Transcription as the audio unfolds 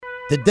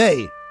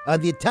Today on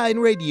the Italian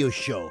Radio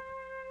Show,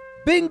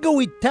 Bingo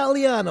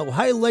Italiano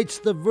highlights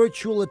the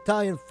virtual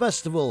Italian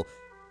festival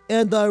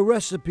and our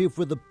recipe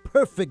for the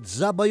perfect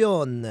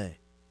zabaione.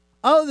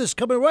 All of this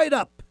coming right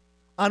up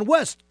on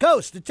West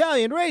Coast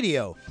Italian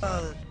Radio.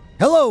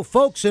 Hello,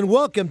 folks, and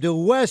welcome to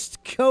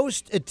West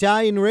Coast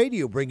Italian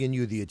Radio, bringing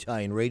you the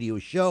Italian Radio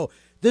Show.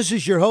 This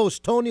is your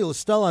host, Tony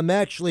LaStella. I'm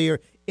actually here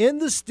in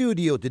the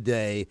studio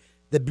today,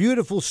 the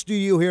beautiful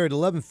studio here at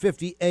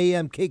 1150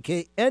 AM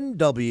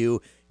KKNW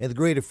in the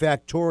greater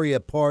Factoria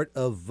part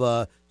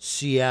of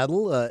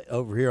Seattle,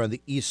 over here on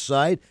the east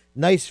side.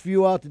 Nice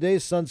view out today.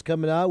 Sun's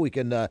coming out. We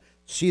can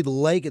see the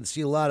lake and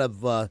see a lot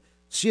of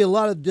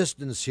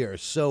distance here.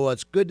 So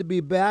it's good to be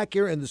back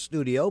here in the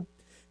studio. Of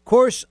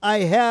course, I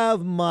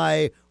have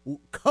my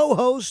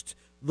co-host,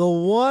 the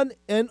one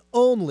and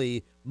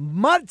only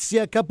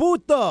Marzia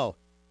Caputo.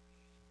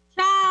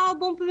 Ciao,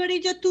 buon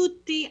pomeriggio a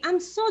tutti. I'm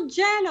so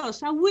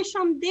jealous. I wish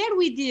I'm there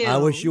with you. I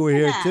wish you were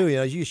here too. You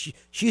know,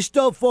 she's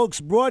still,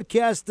 folks,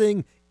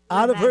 broadcasting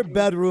out of her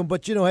bedroom,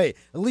 but you know, hey,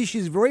 at least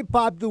she's very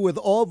popular with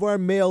all of our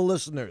male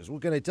listeners.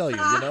 What can I tell you?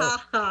 You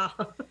know.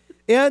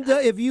 And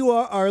if you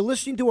are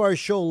listening to our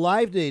show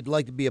live today, you'd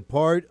like to be a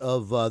part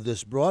of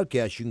this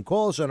broadcast, you can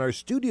call us on our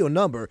studio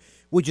number,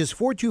 which is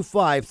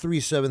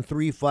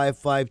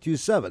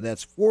 425-373-5527.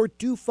 That's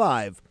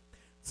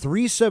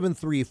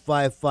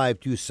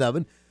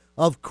 425-373-5527.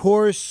 Of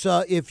course,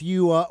 if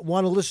you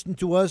want to listen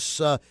to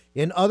us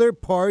in other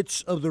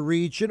parts of the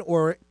region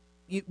or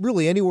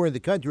really anywhere in the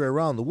country or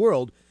around the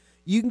world,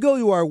 you can go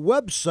to our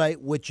website,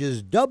 which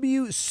is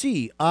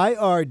WCIR.biz,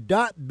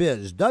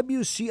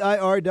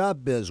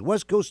 WCIR.biz,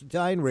 West Coast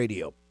Italian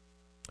Radio.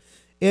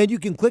 And you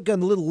can click on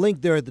the little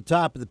link there at the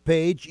top of the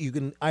page. You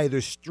can either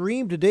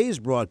stream today's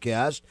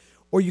broadcast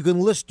or you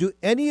can listen to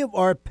any of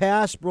our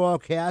past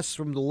broadcasts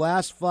from the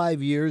last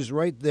 5 years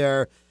right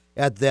there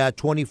at that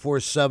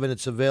 24/7.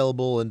 It's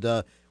available. And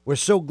we're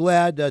so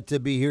glad to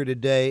be here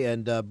today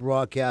and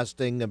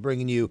broadcasting and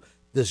bringing you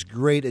this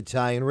great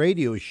Italian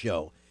radio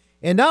show.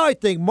 And now I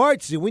think,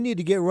 Marzia, we need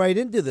to get right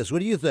into this. What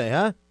do you think,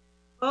 huh?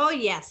 Oh,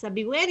 yes. I'll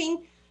be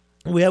waiting.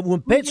 We have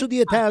Un Pezzo di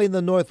Italia in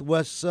the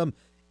Northwest, some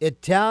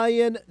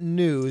Italian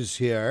news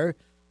here.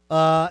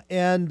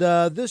 And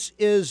this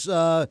is,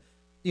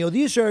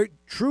 these are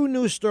true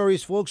news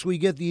stories, folks. We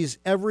get these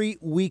every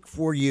week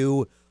for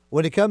you.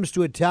 When it comes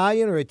to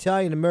Italian or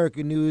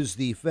Italian-American news,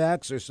 the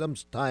facts are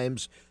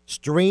sometimes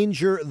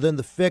stranger than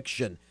the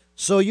fiction.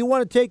 So you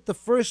want to take the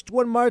first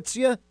one,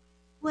 Marzia?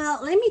 Well,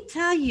 let me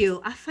tell you,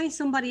 I find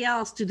somebody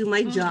else to do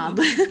my job.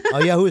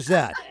 Oh, yeah, who's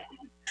that?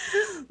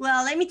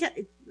 Well, let me tell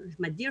you,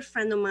 my dear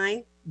friend of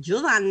mine,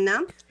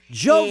 Giovanna.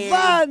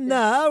 Giovanna,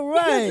 all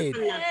right.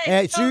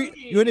 So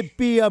you're going to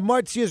be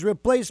Marzia's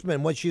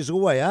replacement when she's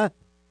away, huh?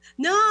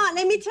 No,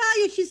 let me tell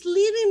you, she's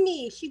leaving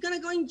me. She's going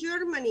to go in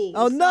Germany.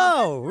 Oh, so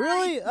no,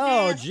 really?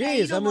 Oh,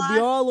 geez, I'm going to be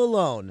all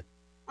alone.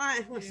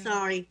 Well,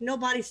 sorry.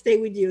 Nobody stay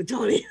with you,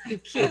 Tony.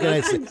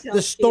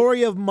 The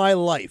story of my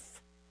life.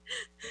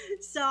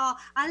 So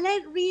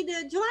I'll read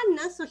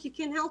Giovanna so she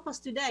can help us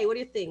today. What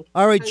do you think?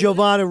 All right,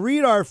 Giovanna,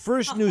 read our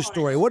first news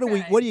story. What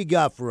do you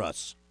got for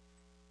us?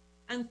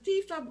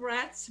 Antifa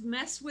brats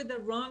mess with the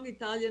wrong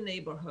Italian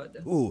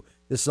neighborhood. Ooh,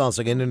 this sounds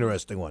like an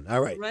interesting one.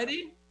 All right.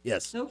 Ready?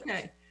 Yes.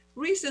 Okay.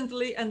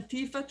 Recently,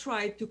 Antifa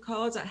tried to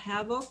cause a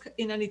havoc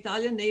in an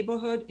Italian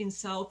neighborhood in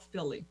South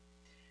Philly.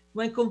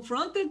 When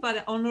confronted by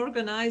the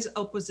unorganized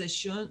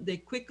opposition, they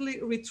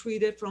quickly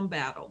retreated from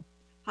battle.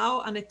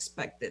 How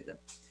unexpected.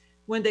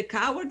 When the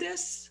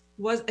cowardice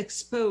was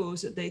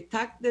exposed, they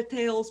tucked their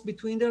tails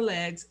between their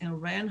legs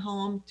and ran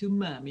home to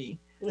mommy,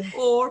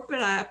 or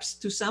perhaps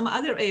to some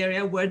other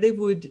area where they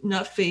would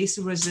not face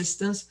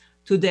resistance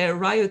to their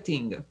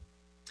rioting.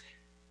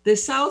 The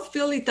South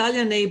Philly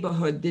Italian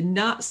neighborhood did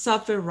not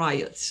suffer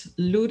riots,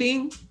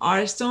 looting,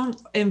 arson,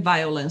 and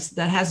violence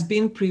that has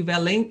been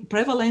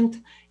prevalent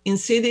in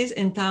cities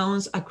and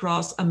towns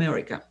across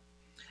America.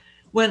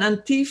 When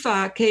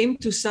Antifa came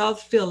to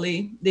South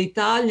Philly, the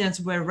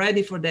Italians were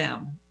ready for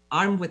them,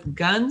 armed with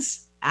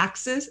guns,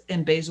 axes,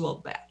 and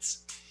baseball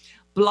bats,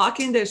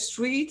 blocking their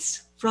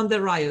streets from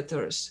the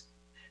rioters.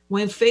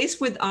 When faced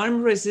with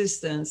armed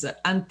resistance,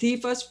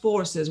 Antifa's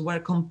forces were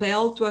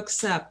compelled to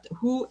accept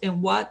who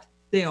and what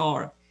they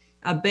are,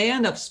 a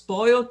band of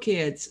spoiled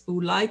kids who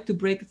like to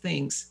break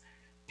things,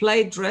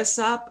 play dress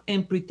up,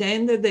 and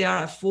pretend that they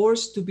are a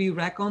force to be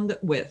reckoned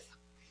with.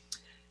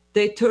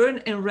 They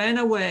turned and ran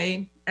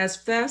away as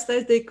fast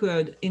as they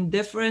could in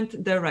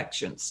different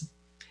directions.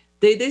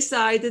 They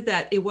decided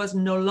that it was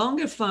no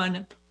longer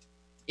fun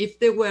if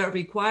they were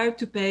required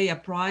to pay a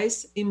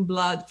price in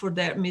blood for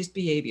their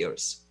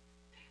misbehaviors.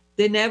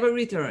 They never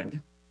returned.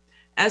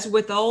 As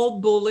with all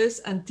bullies,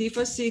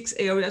 Antifa seeks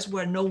areas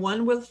where no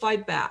one will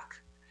fight back.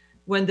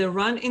 When they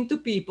run into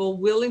people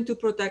willing to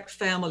protect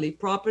family,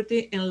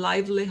 property, and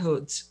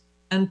livelihoods,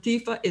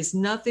 Antifa is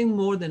nothing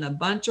more than a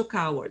bunch of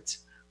cowards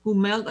who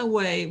melt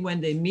away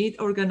when they meet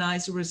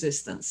organized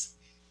resistance,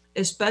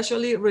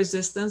 especially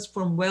resistance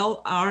from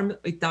well-armed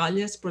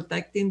Italians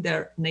protecting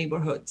their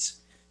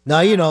neighborhoods.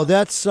 Now,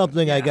 that's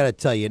something I got to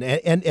tell you.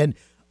 And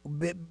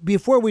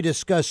before we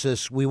discuss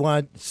this, we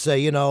want to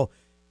say,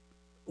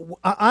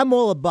 I'm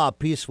all about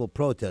peaceful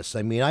protests.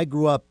 I mean, I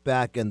grew up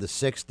back in the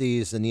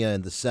 60s and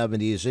in the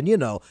 70s, and,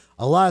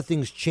 a lot of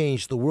things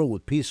changed the world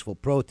with peaceful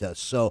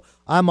protests. So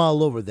I'm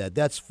all over that.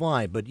 That's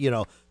fine. But,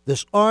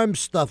 this armed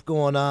stuff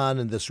going on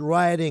and this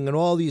rioting and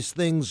all these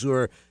things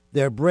where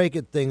they're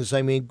breaking things,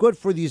 I mean, good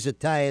for these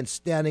Italians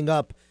standing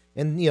up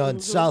and, in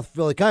South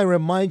Philly. It kind of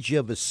reminds you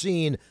of a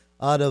scene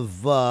out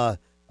of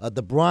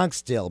the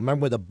Bronx Tale.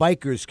 Remember when the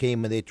bikers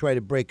came and they tried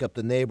to break up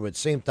the neighborhood?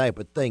 Same type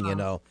of thing,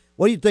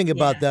 What do you think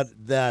about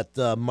that,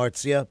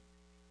 Marzia?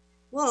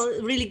 Well,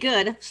 really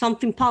good.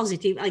 Something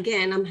positive.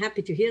 Again, I'm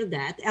happy to hear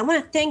that. I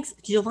want to thank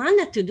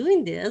Giovanna to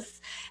doing this.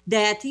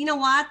 That, you know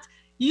what?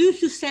 You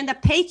should send a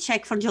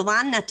paycheck for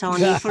Giovanna,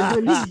 Tony, for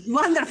doing this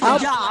wonderful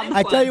job.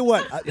 I tell you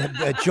what,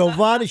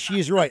 Giovanna,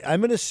 she's right.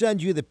 I'm going to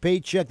send you the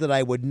paycheck that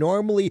I would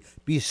normally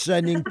be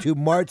sending to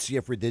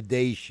Marzia for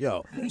today's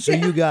show. So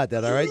you got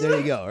that, all right? There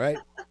you go, all right?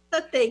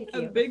 Thank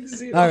you. A big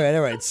zero.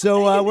 All right.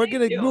 So we're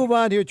going to move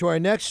on here to our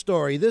next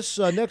story. This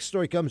next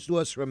story comes to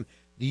us from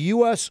the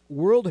U.S.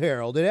 World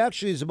Herald. It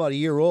actually is about a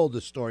year old,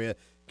 this story. It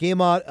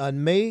came out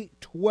on May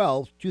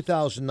 12th,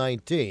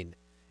 2019.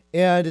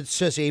 And it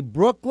says a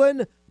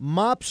Brooklyn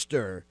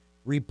mobster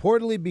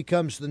reportedly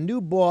becomes the new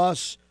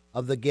boss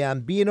of the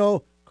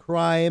Gambino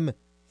crime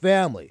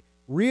family.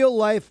 Real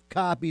life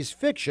copies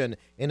fiction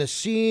in a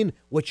scene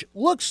which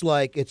looks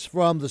like it's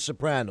from The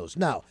Sopranos.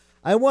 Now,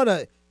 I want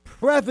to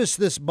preface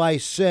this by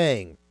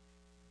saying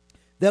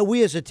that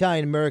we as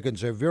Italian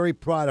Americans are very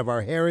proud of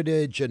our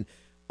heritage and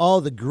all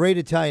the great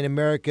Italian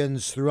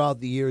Americans throughout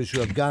the years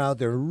who have gone out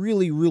there and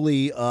really,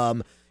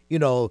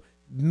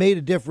 made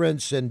a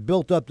difference and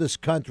built up this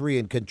country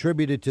and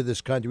contributed to this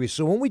country.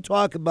 So when we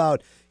talk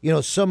about,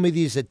 some of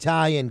these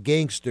Italian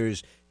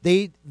gangsters,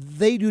 they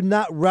do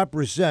not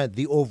represent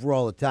the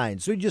overall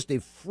Italians. They're just a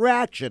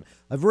fraction,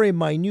 a very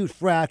minute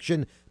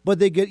fraction, but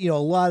they get, a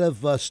lot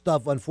of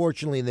stuff,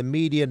 unfortunately, in the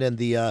media and in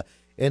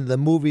the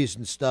movies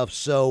and stuff.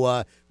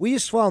 So we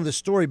just found the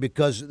story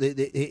because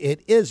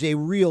it is a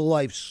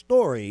real-life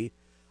story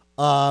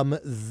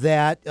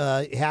that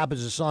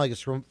happens to sound like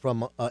it's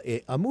from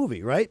a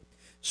movie, right?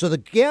 So the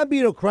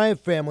Gambino crime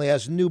family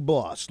has a new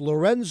boss,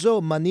 Lorenzo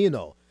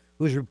Mannino,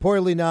 who's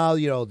reportedly now,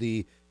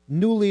 the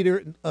new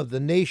leader of the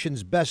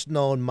nation's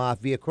best-known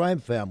mafia crime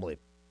family.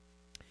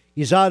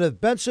 He's out of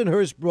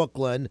Bensonhurst,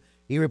 Brooklyn.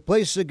 He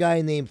replaces a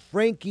guy named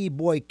Frankie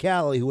Boy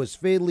Cali, who was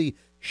fatally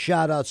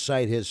shot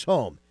outside his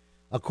home.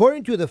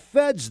 According to the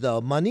feds,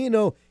 though,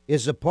 Mannino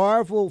is a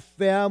powerful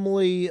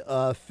family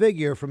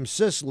figure from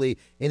Sicily,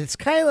 and it's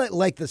kind of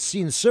like the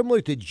scene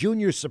similar to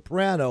Junior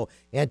Soprano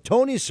and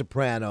Tony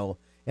Soprano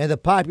and the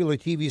popular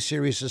TV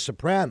series The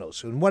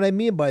Sopranos. And what I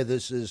mean by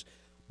this is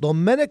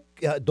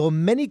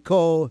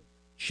Domenico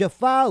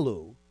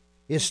Cefalu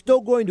is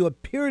still going to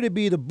appear to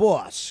be the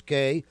boss,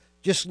 okay?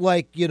 Just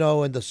like,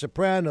 in The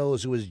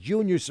Sopranos, it was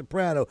Junior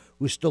Soprano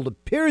who still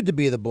appeared to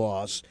be the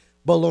boss,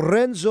 but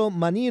Lorenzo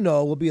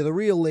Mannino will be the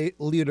real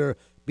leader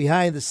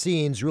behind the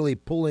scenes, really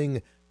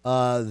pulling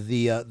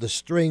the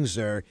strings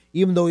there,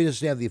 even though he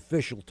doesn't have the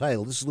official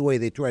title. This is the way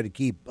they try to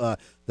keep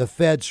the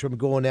feds from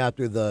going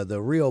after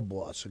the real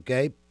boss,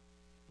 okay?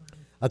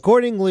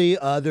 Accordingly,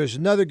 there's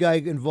another guy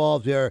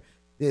involved there.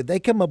 They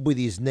come up with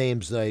these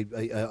names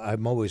that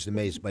I'm always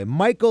amazed by.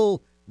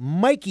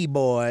 Mikey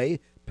Boy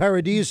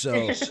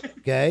Paradiso,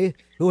 okay,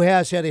 who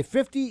has had a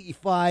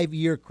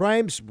 55-year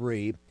crime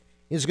spree.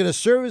 He's going to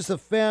serve as the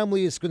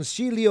family's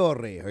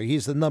consigliere, or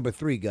he's the number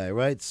 3 guy,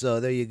 right? So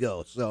there you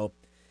go. So,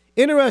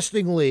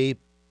 interestingly,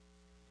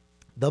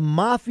 the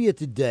mafia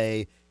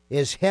today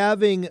is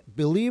having,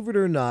 believe it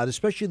or not,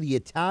 especially the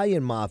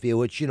Italian mafia,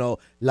 which,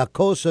 La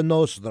Cosa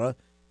Nostra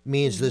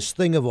means this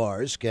thing of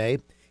ours, okay?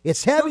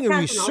 It's having a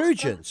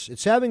resurgence.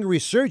 It's having a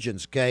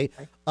resurgence, okay?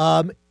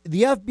 The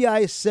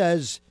FBI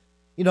says,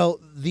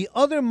 the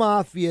other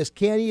mafias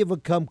can't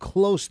even come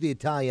close to the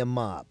Italian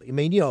mob. I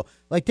mean,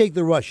 like take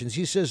the Russians.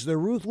 He says they're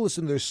ruthless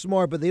and they're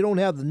smart, but they don't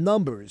have the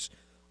numbers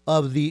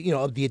of the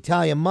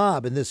Italian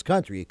mob in this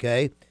country,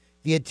 okay?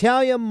 The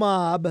Italian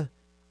mob,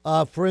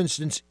 for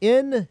instance,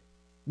 in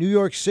New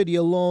York City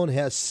alone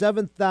has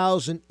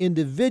 7,000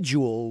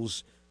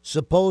 individuals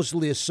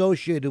supposedly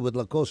associated with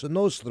La Cosa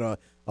Nostra,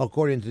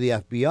 according to the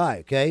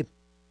FBI, okay?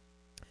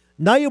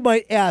 Now you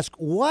might ask,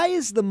 why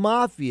is the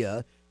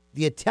mafia,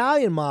 the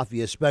Italian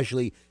mafia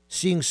especially,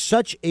 seeing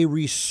such a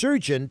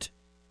resurgent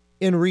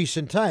in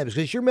recent times?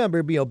 Because you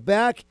remember,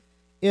 back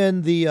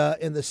in the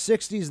 60s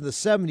and the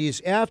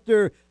 70s,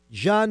 after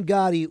John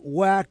Gotti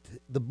whacked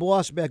the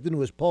boss back then, who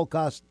was Paul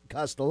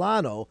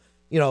Castellano,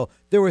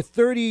 there were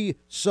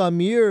 30-some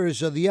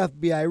years of the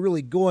FBI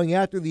really going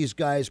after these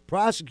guys,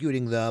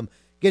 prosecuting them,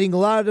 getting a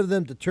lot of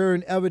them to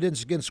turn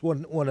evidence against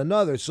one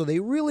another. So they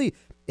really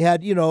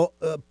had,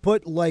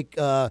 put like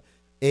a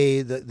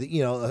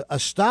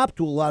stop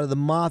to a lot of the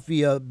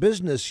mafia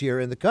business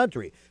here in the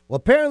country. Well,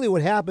 apparently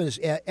what happened is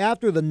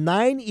after the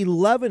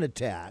 9/11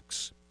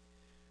 attacks,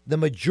 the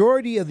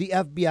majority of the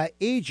FBI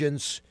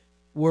agents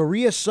were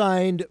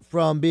reassigned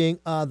from being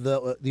on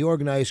the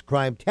organized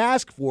crime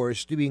task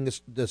force to being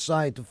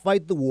assigned to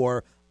fight the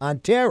war on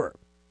terror.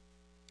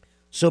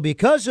 So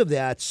because of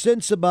that,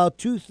 since about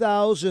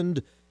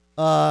 2000,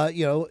 for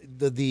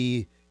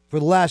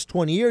the last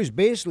 20 years,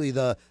 basically,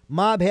 the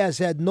mob has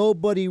had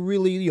nobody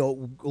really,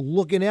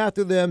 looking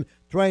after them,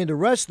 trying to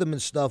arrest them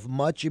and stuff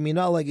much. I mean,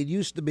 not like it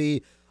used to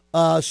be.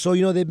 So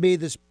they've made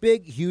this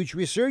big, huge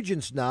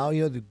resurgence now,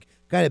 to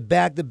kind of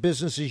back to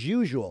business as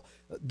usual.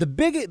 The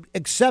big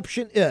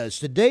exception is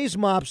today's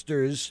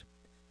mobsters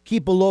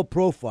keep a low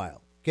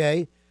profile,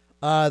 okay?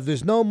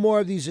 There's no more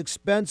of these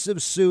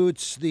expensive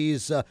suits,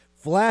 these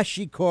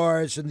flashy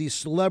cars, and these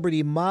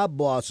celebrity mob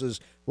bosses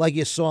like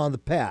you saw in the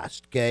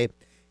past, okay?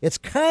 It's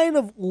kind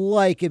of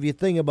like, if you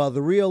think about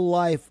the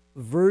real-life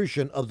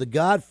version of The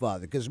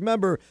Godfather, because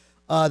remember,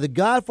 The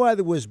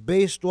Godfather was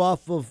based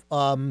off of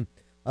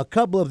a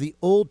couple of the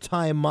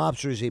old-time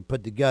mobsters they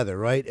put together,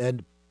 right?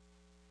 And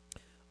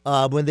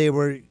when they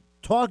were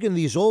talking to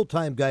these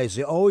old-time guys,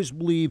 they always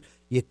believed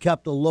you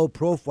kept a low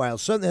profile.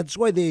 So that's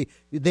why they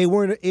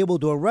weren't able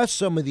to arrest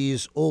some of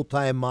these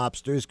old-time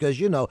mobsters because,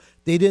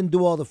 they didn't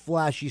do all the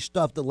flashy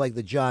stuff that like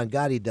the John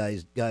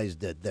Gotti guys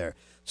did there.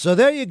 So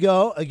there you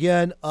go.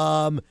 Again,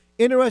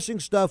 interesting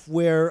stuff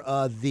where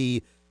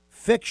the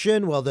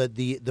fiction,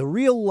 the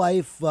real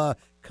life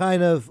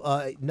kind of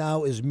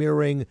now is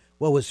mirroring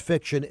what was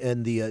fiction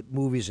in the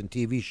movies and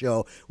TV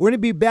show. We're going to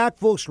be back,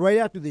 folks, right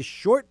after this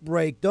short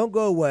break. Don't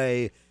go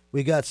away.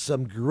 We got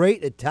some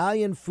great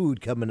Italian food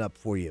coming up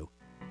for you.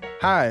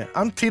 Hi,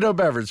 I'm Tito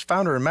Beveridge,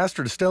 founder and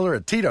master distiller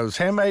at Tito's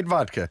Handmade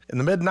Vodka. In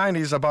the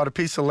mid-'90s, I bought a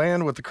piece of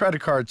land with a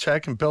credit card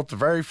check and built the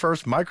very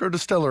first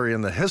micro-distillery in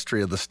the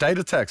history of the state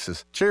of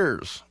Texas.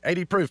 Cheers!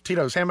 80 proof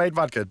Tito's Handmade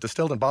Vodka,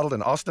 distilled and bottled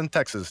in Austin,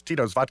 Texas.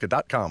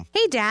 Tito'sVodka.com.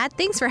 Hey, Dad,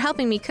 thanks for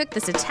helping me cook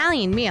this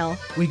Italian meal.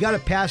 We got to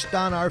pass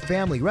down our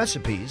family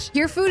recipes.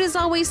 Your food is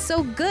always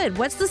so good.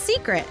 What's the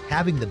secret?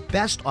 Having the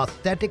best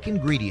authentic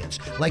ingredients,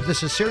 like the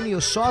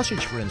Cicernio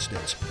sausage, for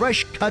instance.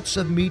 Fresh cuts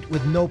of meat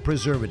with no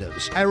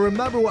preservatives. I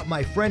remember what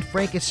my friend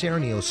Frank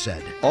Cicernio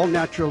said. All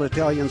natural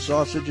Italian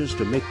sausages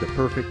to make the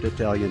perfect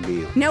Italian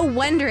meal. No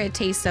wonder it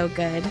tastes so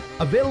good.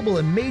 Available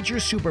in major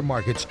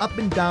supermarkets up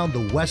and down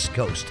the West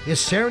Coast.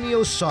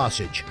 Cicernio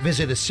sausage.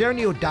 Visit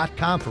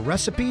Cicernio.com for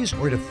recipes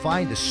or to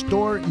find a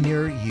store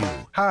near you.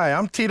 Hi,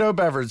 I'm Tito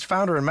Beveridge,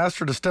 founder and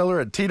master distiller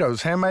at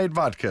Tito's Handmade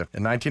Vodka.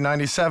 In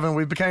 1997,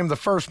 we became the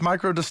first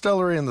micro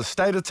distillery in the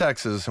state of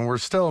Texas, and we're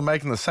still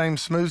making the same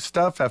smooth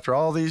stuff after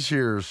all these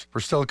years.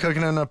 We're still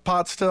cooking in a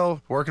pot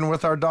still, working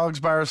with our dogs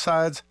by our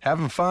sides,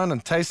 having fun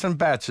and tasting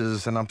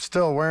batches, and I'm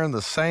still wearing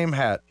the same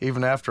hat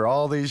even after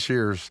all these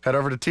years. Head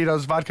over to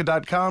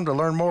Tito'sVodka.com to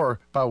learn more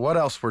about what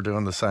else we're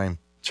doing the same.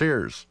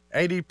 Cheers.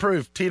 80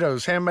 proof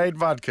Tito's Handmade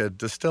Vodka,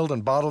 distilled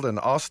and bottled in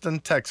Austin,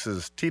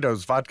 Texas.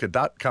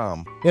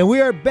 Tito'sVodka.com. And we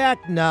are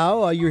back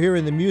now. You're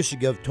hearing the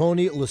music of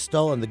Tony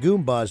Listella and the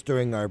Goombas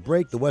during our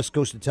break. The West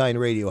Coast Italian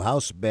Radio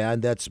House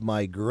Band. That's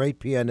my great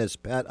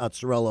pianist, Pat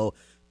Azzarello,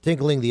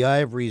 tinkling the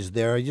ivories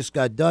there. I just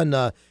got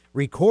done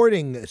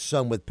recording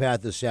some with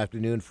Pat this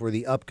afternoon for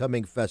the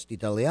upcoming Festa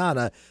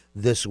Italiana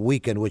this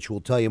weekend, which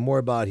we'll tell you more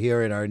about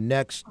here in our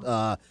next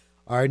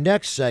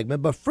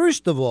segment. But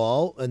first of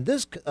all, in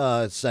this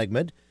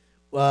segment,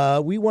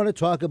 we want to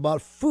talk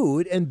about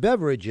food and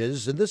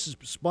beverages, and this is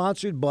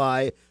sponsored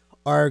by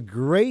our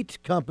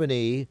great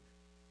company,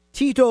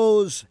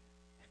 Tito's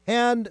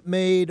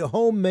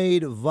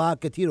Homemade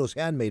Vodka, Tito's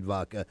Handmade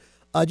Vodka.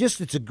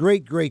 It's a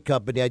great, great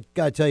company. I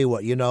got to tell you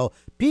what,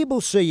 people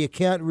say you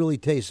can't really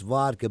taste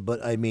vodka,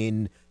 but I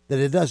mean that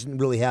it doesn't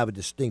really have a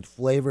distinct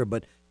flavor,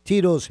 but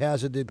Tito's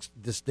has a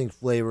distinct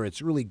flavor.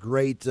 It's really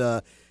great.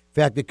 In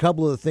fact, a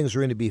couple of the things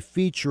we're going to be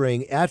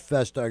featuring at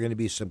Festa are going to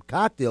be some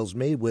cocktails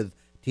made with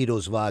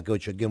Tito's Vodka,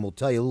 which again, we'll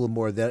tell you a little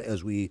more of that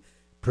as we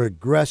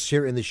progress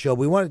here in the show.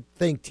 We want to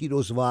thank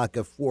Tito's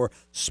Vodka for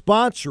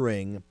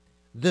sponsoring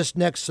this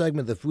next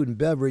segment, the food and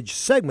beverage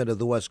segment of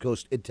the West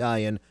Coast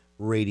Italian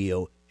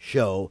Radio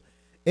Show.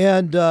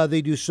 And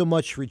they do so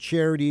much for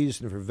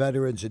charities and for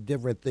veterans and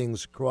different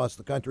things across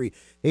the country.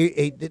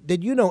 Hey,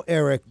 did you know,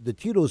 Eric, the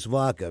Tito's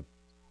Vodka,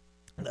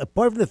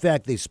 apart from the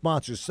fact they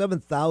sponsor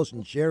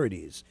 7,000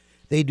 charities,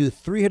 they do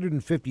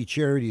 350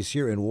 charities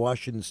here in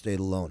Washington State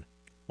alone.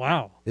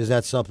 Wow. Is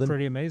that something?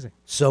 Pretty amazing.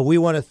 So we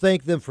want to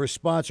thank them for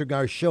sponsoring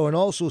our show and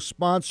also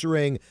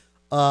sponsoring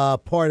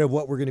part of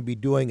what we're going to be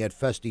doing at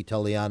Festa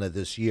Italiana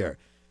this year.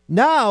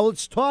 Now,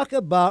 let's talk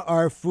about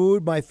our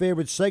food, my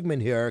favorite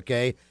segment here,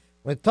 okay? I'm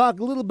going to talk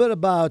a little bit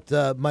about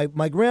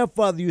my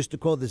grandfather used to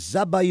call this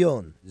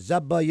zabayon,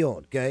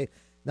 okay?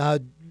 Now,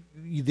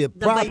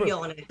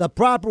 the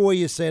proper way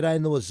you say it, I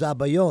know is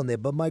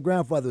zabayone, but my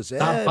grandfather would say,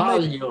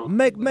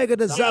 make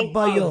it a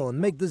zabayon,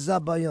 make the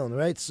zabayon,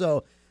 right?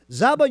 So,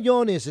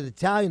 zabayone is an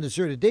Italian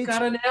dessert. It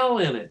got an L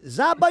in it.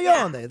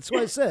 Zabayone, that's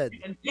what I said.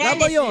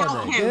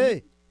 Zabayone,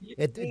 okay?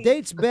 It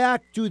dates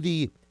back to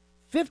the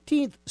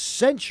 15th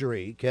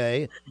century,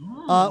 okay,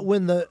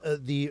 when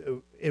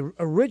the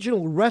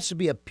original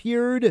recipe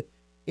appeared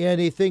in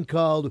a thing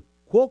called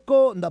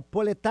cuoco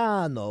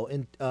napoletano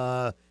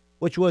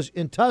which was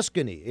in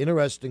Tuscany.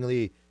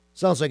 Interestingly,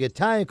 sounds like an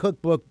Italian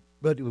cookbook,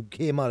 but it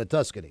came out of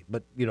Tuscany.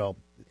 But,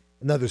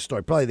 another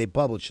story. Probably they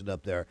published it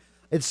up there.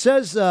 It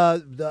says,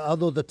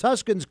 although the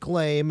Tuscans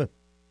claim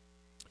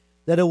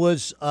that it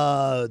was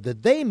that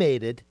they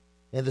made it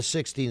in the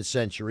 16th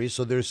century,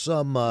 so there's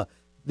some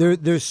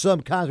there's some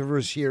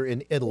controversy here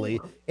in Italy.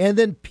 And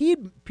then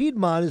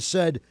Piedmont has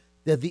said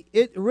that the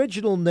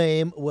original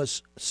name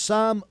was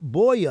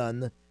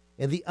Samboion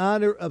in the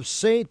honor of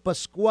Saint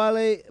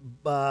Pasquale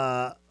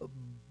Bailon.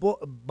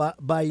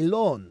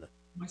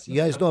 You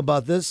guys know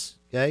about this?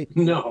 Okay.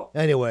 No.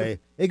 Anyway,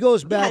 it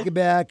goes back and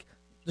back.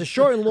 The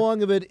short and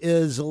long of it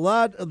is a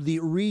lot of the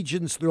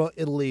regions throughout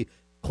Italy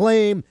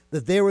claim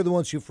that they were the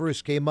ones who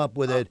first came up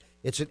with it.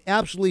 It's an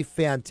absolutely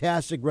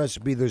fantastic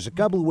recipe. There's a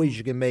couple of ways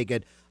you can make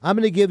it. I'm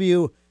going to give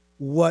you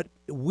what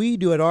we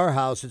do at our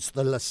house. It's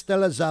the La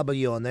Stella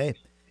Zabaglione.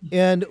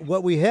 And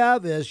what we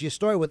have is you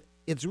start with,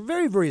 it's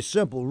very, very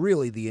simple,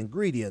 really, the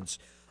ingredients.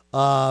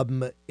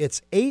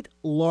 It's 8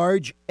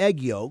 large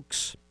egg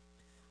yolks.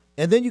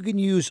 And then you can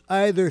use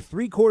either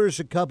 3/4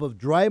 a cup of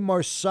dry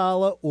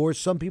marsala, or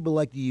some people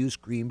like to use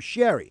cream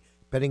sherry,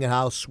 depending on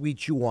how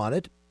sweet you want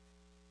it,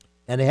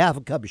 and a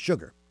 1/2 cup of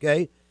sugar,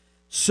 okay?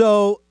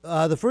 So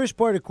the first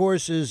part, of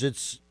course,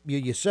 is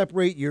you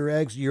separate your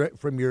eggs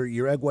from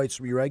your egg whites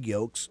from your egg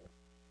yolks.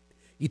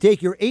 You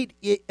take your 8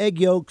 egg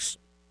yolks,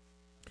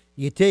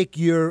 you take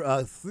your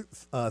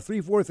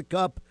 3/4 a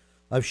cup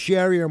of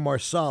sherry or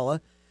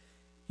marsala,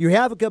 you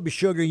 1/2 cup of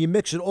sugar, you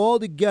mix it all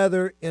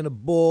together in a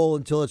bowl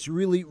until it's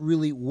really,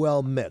 really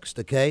well mixed,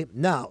 okay?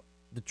 Now,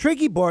 the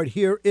tricky part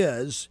here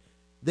is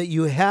that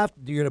you're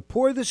going to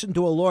pour this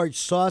into a large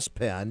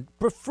saucepan,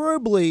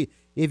 preferably,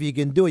 if you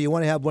can do it, you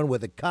want to have one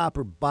with a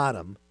copper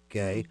bottom,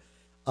 okay?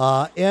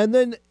 And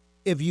then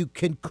if you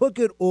can cook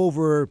it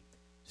over,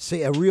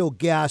 say, a real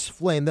gas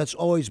flame, that's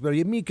always better.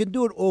 I mean, you can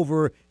do it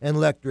over an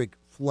electric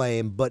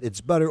flame, but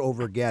it's better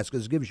over gas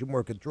because it gives you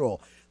more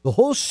control. The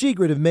whole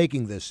secret of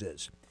making this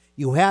is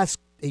you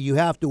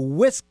have to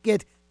whisk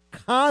it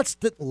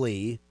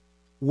constantly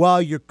while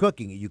you're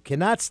cooking it. You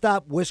cannot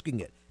stop whisking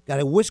it. Got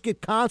to whisk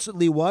it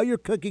constantly while you're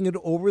cooking it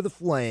over the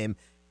flame,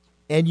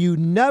 and you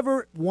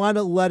never want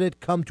to let it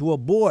come to a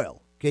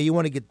boil. Okay, you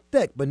want to get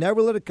thick, but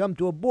never let it come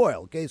to a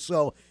boil. Okay,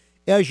 so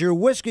as you're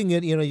whisking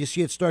it, you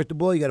see it start to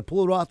boil. You got to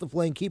pull it off the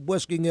flame, keep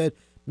whisking it.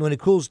 And when it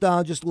cools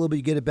down just a little bit,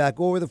 you get it back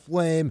over the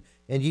flame,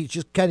 and you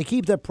just kind of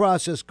keep that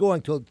process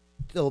going till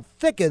it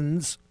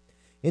thickens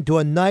into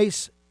a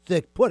nice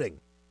thick pudding.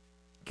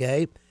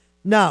 Okay.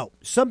 Now,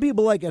 some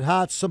people like it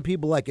hot, some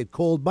people like it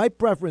cold. My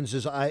preference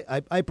is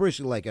I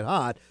personally like it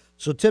hot.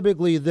 So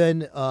typically,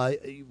 then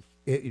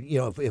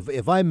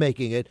if I'm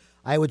making it,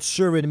 I would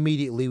serve it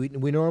immediately.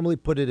 We normally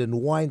put it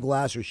in wine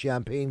glass or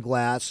champagne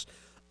glass.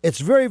 It's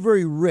very,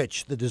 very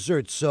rich, the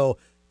dessert. So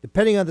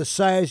depending on the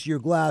size of your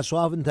glass,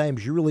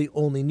 oftentimes you really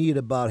only need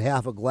about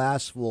 1/2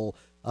 glass full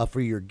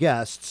for your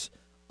guests.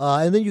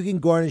 And then you can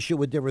garnish it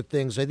with different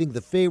things. I think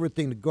the favorite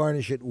thing to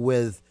garnish it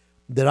with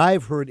that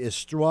I've heard is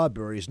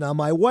strawberries. Now,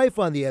 my wife,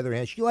 on the other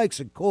hand, she likes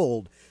it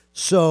cold.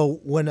 So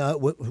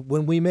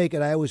when we make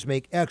it, I always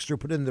make extra,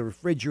 put it in the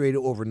refrigerator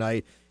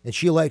overnight, and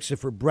she likes it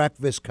for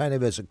breakfast, kind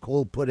of as a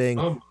cold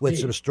pudding with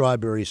some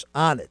strawberries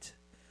on it.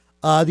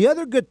 The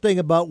other good thing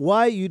about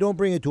why you don't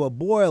bring it to a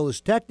boil is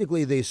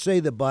technically they say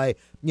that by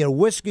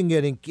whisking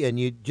it and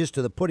you just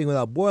to the pudding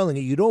without boiling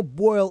it, you don't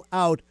boil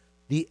out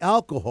the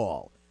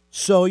alcohol.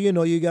 So,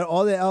 you got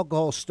all the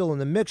alcohol still in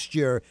the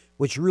mixture,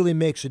 which really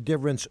makes a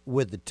difference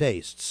with the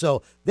taste.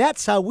 So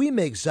that's how we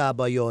make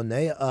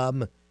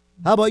zabaglione.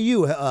 How about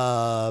you,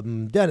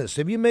 Dennis?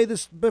 Have you made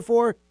this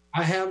before?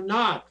 I have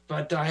not,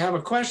 but I have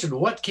a question.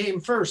 What came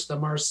first, the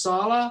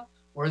marsala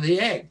or the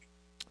egg?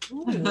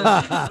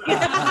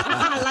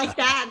 I like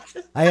that.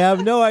 I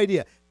have no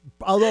idea.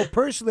 Although,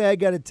 personally, I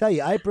got to tell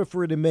you, I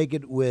prefer to make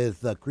it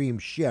with cream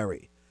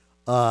sherry.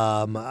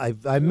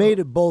 I've made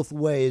it both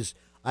ways.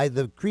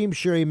 The cream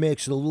sherry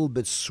makes it a little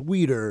bit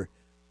sweeter,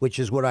 which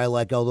is what I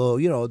like. Although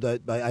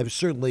I've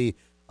certainly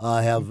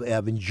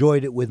have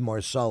enjoyed it with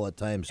marsala at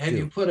times too. Have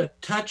you put a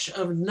touch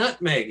of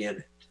nutmeg in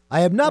it? I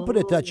have not put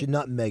a touch of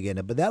nutmeg in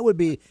it, but that would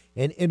be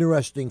an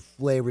interesting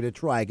flavor to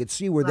try. I could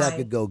see where that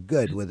could go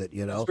good with it.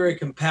 It's very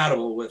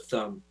compatible with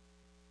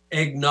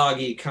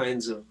eggnoggy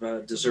kinds of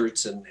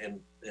desserts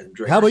and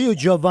drinks. How about you,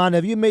 Giovanna?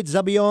 Have you made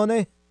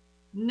zabaglione?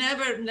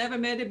 Never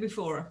made it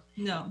before.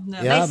 No,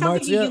 never. Yeah, Like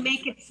something Marzia? you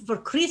make it for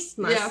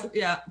Christmas.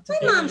 Yeah. My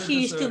mom,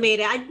 she used to make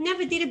it. I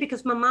never did it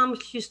because my mom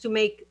used to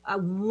make a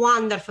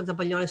wonderful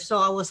zabaglione. So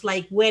I was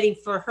like waiting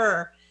for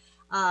her.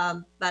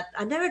 But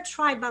I never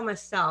tried by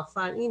myself.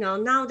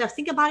 Now that I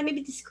think about it,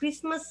 maybe this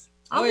Christmas.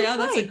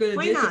 That's a good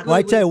idea. Why not? Well,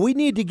 I tell you, we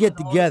need to get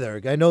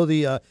together. I know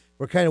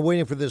we're kind of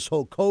waiting for this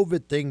whole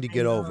COVID thing to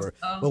get over,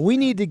 but we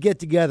need to get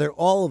together,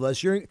 all of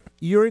us.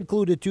 You're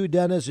included too,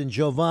 Dennis and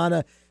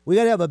Giovanna. We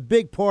got to have a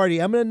big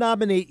party. I'm going to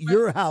nominate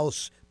your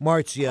house,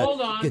 Marcia.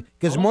 Hold on.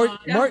 Because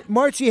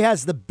Marcia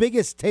has the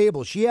biggest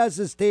table. She has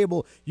this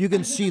table you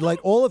can see like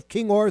all of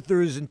King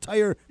Arthur's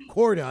entire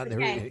court on there.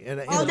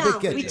 Okay. Hold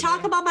on. We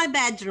talk about my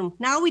bedroom.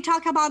 Now we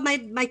talk about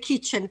my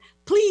kitchen.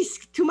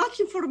 Please, too much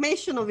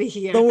information over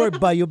here. Don't worry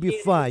about it. You'll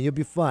be fine. You'll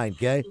be fine,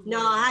 okay? No,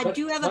 I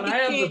do have a big I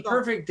have table. the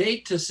perfect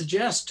date to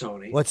suggest,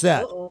 Tony. What's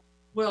that?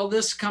 Well,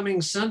 this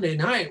coming Sunday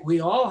night,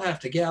 we all have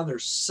to gather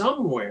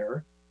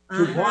somewhere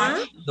to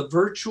watch the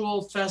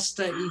virtual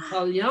Festa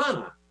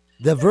Italiana.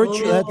 The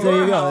virtual,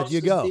 there you go. There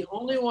you go. The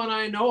only one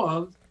I know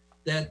of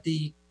that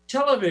the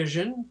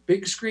television,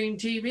 big screen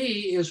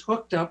TV, is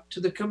hooked up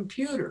to the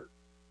computer.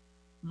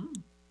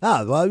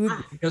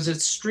 Because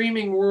it's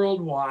streaming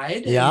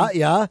worldwide.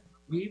 Yeah.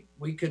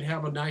 We could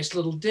have a nice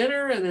little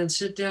dinner and then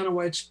sit down and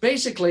watch. It's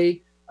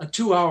basically a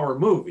 2-hour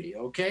movie,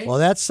 okay? Well,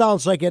 that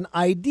sounds like an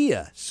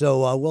idea.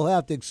 So we'll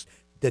have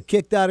to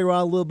kick that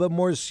around a little bit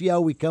more to see how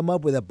we come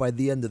up with it by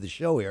the end of the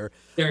show here.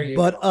 There you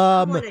go. But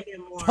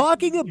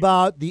talking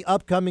about the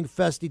upcoming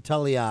Festa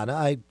Italiana,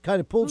 I kind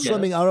of pulled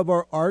something out of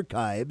our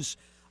archives.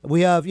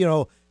 We have,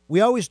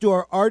 we always do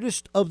our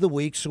Artist of the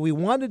Week, so we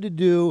wanted to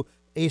do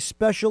a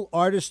special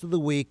Artist of the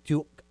Week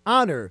to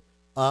honor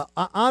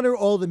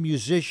all the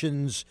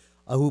musicians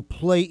who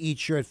play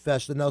each year at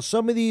Festa. Now,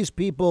 some of these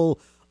people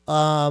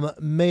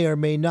may or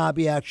may not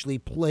be actually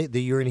playing that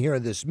you're in here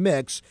in this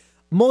mix.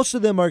 Most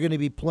of them are going to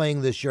be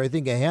playing this year. I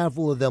think a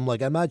handful of them,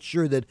 like I'm not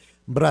sure that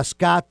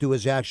Brascato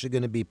is actually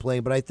going to be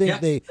playing, but I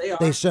think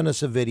they sent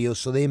us a video,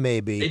 so they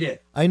may be. They did.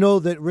 I know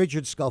that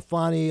Richard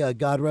Scalfani,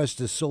 God rest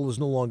his soul, is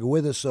no longer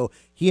with us, so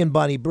he and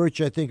Bonnie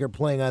Birch, I think, are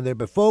playing on there.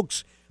 But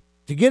folks,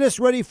 to get us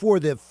ready for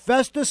the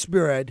Festa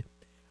spirit,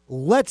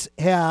 let's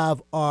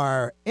have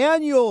our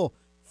annual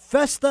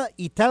Festa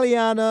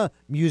Italiana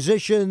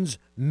musicians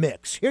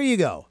mix. Here you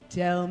go.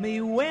 Tell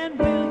me, when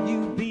will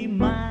you be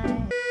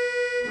mine?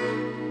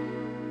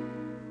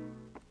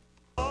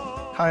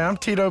 Hi, I'm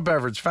Tito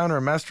Beverage, founder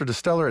and master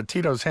distiller at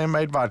Tito's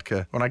Handmade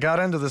Vodka. When I got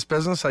into this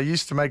business, I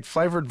used to make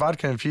flavored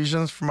vodka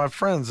infusions for my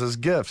friends as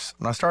gifts.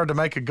 When I started to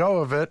make a go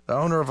of it, the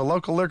owner of a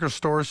local liquor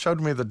store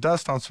showed me the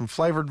dust on some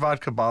flavored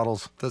vodka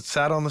bottles that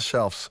sat on the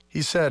shelves.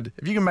 He said,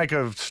 if you can make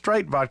a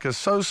straight vodka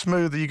so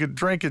smooth that you could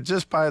drink it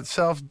just by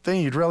itself, then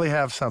you'd really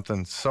have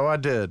something. So I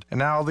did. And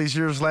now all these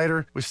years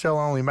later, we still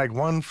only make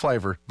one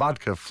flavor,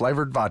 vodka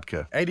flavored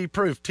vodka. 80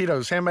 proof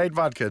Tito's Handmade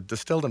Vodka,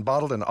 distilled and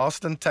bottled in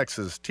Austin,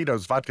 Texas.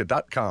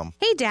 Tito'sVodka.com.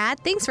 Hey, Dad,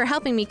 thanks for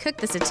helping me cook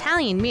this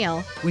Italian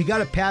meal. We got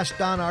to pass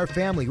down our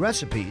family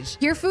recipes.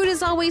 Your food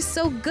is always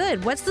so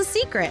good. What's the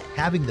secret?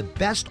 Having the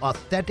best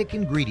authentic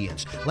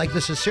ingredients, like the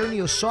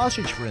Cicernio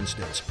sausage, for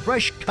instance.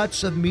 Fresh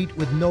cuts of meat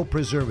with no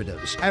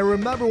preservatives. I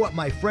remember what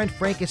my friend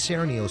Frank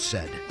Cicernio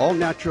said. All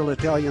natural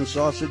Italian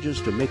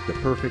sausages to make the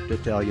perfect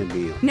Italian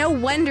meal. No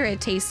wonder it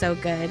tastes so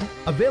good.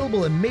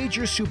 Available in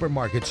major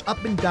supermarkets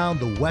up and down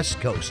the West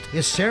Coast.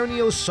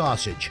 Cicernio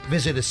sausage.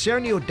 Visit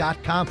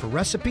Cicernio.com for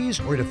recipes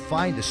or to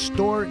find a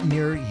store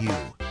near you.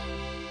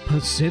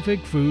 Pacific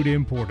Food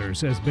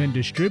Importers has been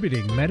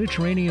distributing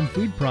Mediterranean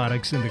food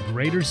products in the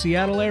greater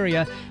Seattle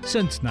area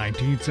since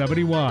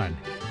 1971.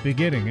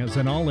 Beginning as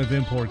an olive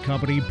import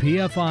company,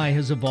 PFI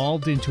has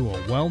evolved into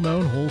a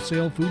well-known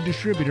wholesale food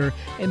distributor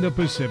in the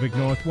Pacific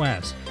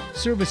Northwest,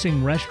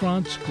 servicing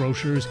restaurants,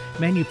 grocers,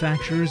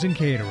 manufacturers, and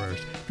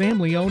caterers.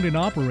 Family-owned and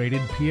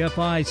operated,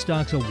 PFI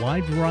stocks a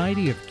wide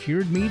variety of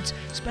cured meats,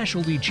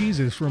 specialty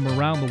cheeses from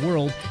around the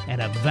world,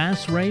 and a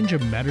vast range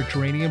of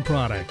Mediterranean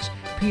products.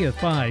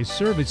 PFI's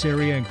service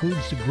area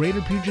includes the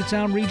greater Puget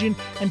Sound region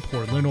and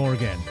Portland,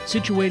 Oregon.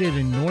 Situated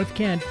in North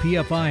Kent,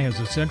 PFI has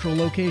a central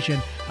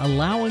location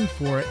allowing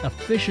for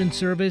efficient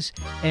service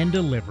and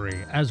delivery,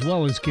 as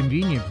well as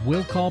convenient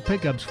will-call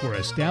pickups for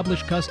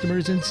established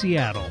customers in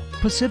Seattle.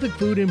 Pacific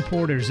Food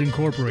Importers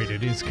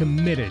Incorporated is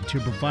committed to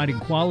providing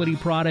quality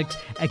products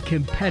at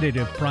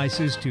competitive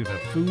prices to the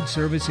food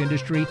service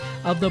industry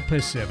of the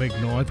Pacific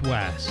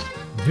Northwest.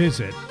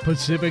 Visit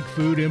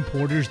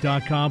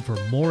PacificFoodImporters.com for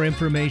more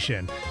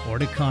information or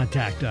to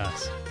contact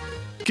us.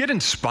 Get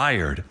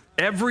inspired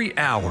every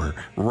hour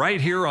right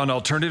here on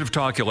Alternative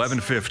Talk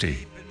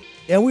 1150.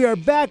 And we are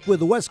back with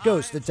the West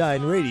Coast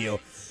Italian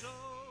Radio,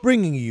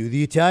 bringing you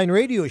the Italian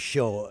Radio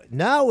Show.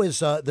 Now is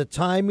the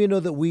time,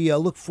 that we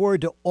look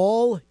forward to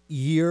all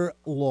year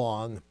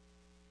long.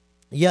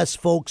 Yes,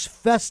 folks,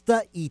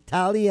 Festa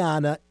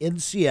Italiana in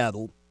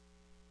Seattle.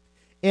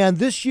 And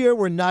this year,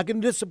 we're not going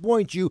to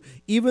disappoint you,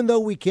 even though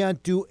we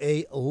can't do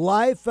a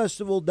live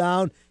festival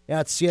down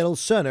at Seattle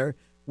Center.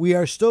 We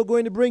are still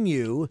going to bring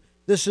you,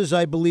 this is,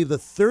 I believe, the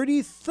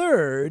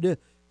 33rd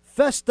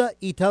Festa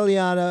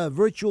Italiana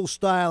virtual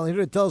style. And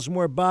here to tell us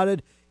more about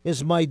it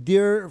is my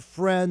dear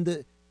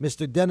friend,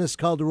 Mr. Dennis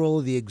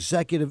Calderola, the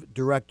Executive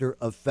Director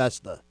of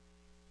Festa.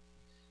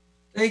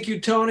 Thank you,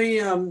 Tony.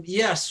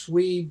 Yes,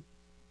 we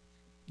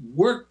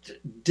worked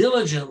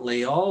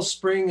diligently all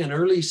spring and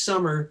early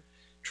summer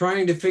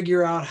trying to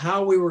figure out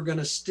how we were going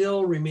to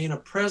still remain a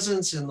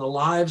presence in the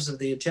lives of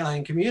the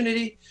Italian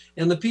community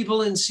and the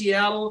people in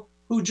Seattle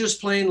who just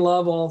plain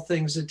love all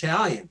things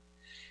Italian.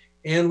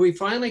 And we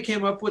finally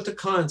came up with the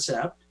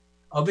concept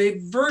of a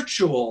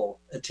virtual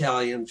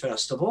Italian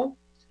festival.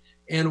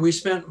 And we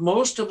spent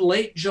most of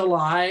late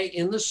July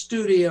in the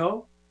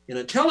studio, in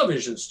a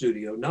television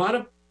studio, not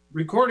a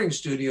recording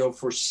studio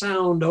for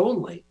sound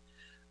only,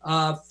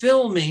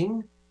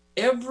 filming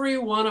every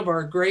one of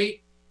our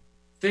great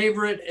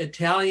favorite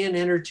Italian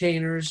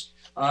entertainers.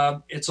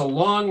 It's a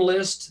long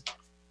list.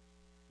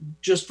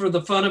 Just for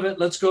the fun of it,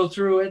 let's go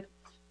through it.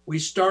 We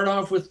start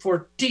off with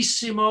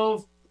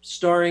Fortissimo,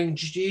 starring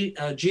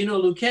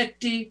Gino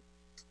Lucchetti,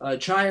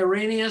 Chai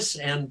Arrhenius,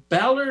 and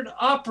Ballard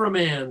opera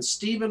man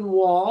Stephen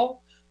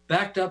Wall,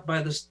 backed up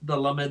by the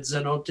La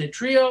Mezzanotte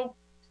Trio.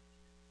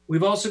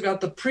 We've also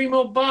got the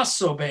Primo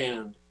Basso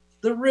Band,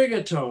 the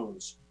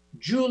Rigatones,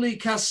 Julie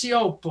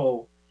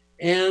Cassiopo,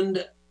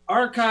 and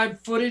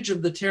archived footage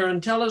of the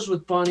Tarantellas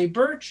with Bonnie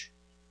Birch,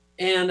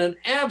 and an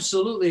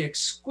absolutely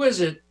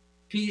exquisite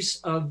piece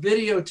of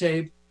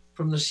videotape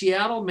from the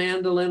Seattle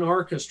Mandolin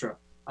Orchestra.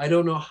 I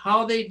don't know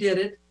how they did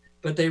it,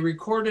 but they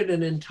recorded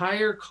an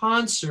entire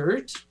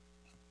concert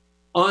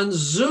on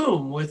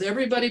Zoom with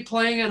everybody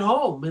playing at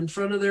home in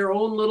front of their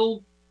own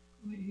little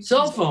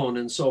cell phone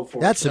and so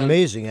forth. That's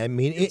amazing. I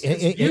mean,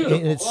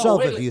 in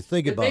itself, if you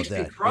think about that. It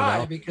makes me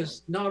cry,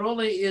 because not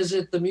only is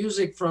it the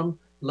music from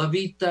La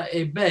Vita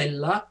è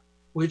Bella,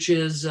 which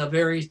is a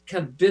very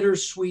kind of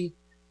bittersweet,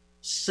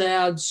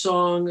 sad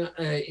song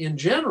in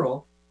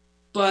general,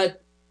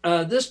 but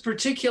this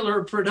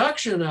particular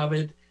production of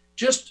it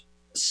just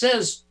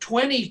says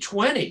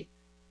 2020.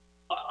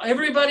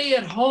 Everybody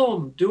at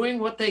home doing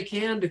what they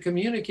can to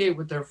communicate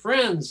with their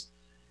friends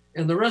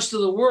and the rest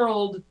of the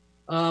world,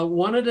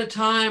 one at a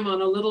time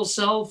on a little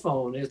cell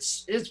phone.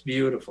 It's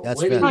beautiful.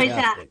 That's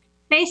fantastic.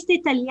 Festa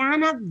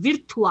Italiana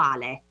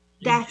Virtuale.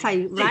 That's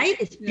right?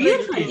 It's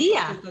beautiful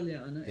idea.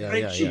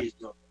 Yeah.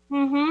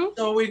 Mm-hmm.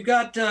 So we've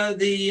got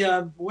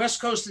the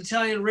West Coast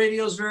Italian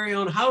Radio's very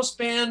own house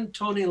band,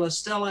 Tony La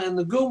Stella and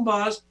the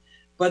Goombas,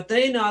 but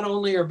they not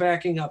only are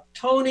backing up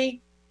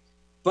Tony,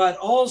 but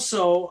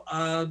also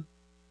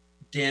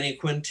Danny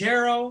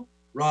Quintero,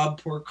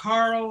 Rob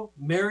Porcaro,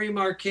 Mary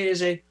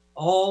Marchese,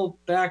 all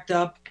backed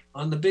up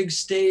on the big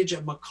stage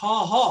at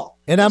McCaw Hall.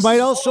 And I might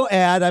also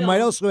add,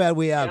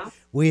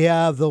 we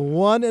have the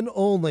one and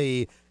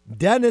only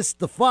Dennis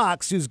the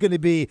Fox, who's going to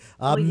be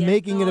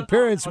making an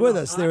appearance with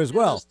us there as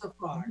well. Dennis the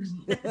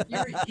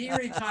Fox. He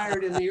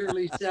retired in the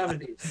early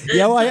 70s.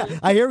 Yeah, well,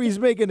 I hear he's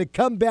making a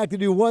comeback to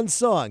do one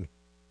song.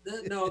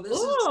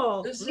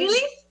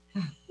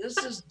 This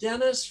is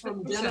Dennis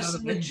from Dennis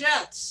and the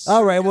Jets.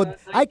 All right, well,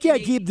 I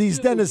can't keep these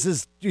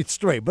Dennises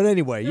straight, but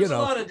anyway, There's a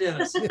lot of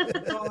Dennis.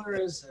 That's all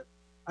there is.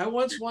 I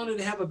once wanted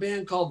to have a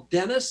band called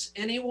Dennis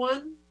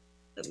Anyone.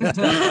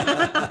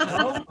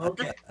 Oh,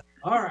 okay.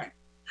 All right.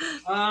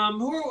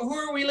 Who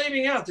are we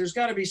leaving out? There's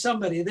got to be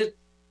somebody.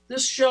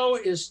 This show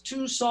is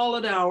 2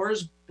 solid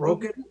hours,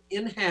 broken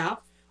in half.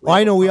 Oh,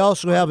 I know. We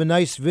also have a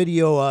nice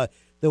video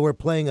that we're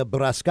playing a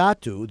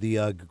Brascatu,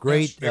 the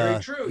great.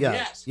 That's very true.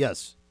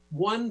 Yes.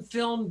 One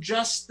filmed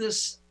just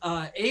this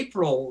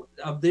April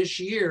of this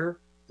year,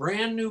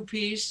 brand new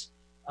piece.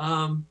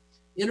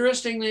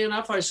 Interestingly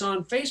enough, I saw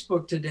on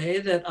Facebook today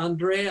that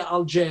Andrea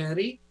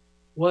Algeri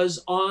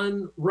was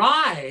on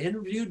Rai,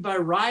 interviewed by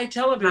Rai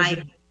Television.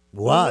 Right.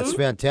 Wow, it's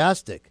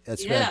fantastic.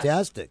 That's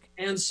fantastic.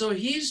 And so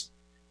he's,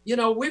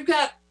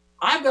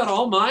 I've got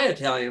all my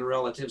Italian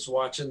relatives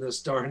watching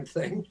this darn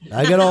thing.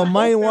 I got all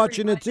mine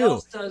watching it too.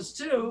 Else does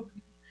too.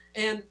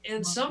 And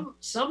some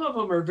of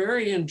them are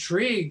very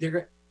intrigued.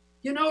 They're,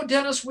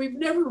 Dennis, we've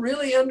never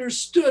really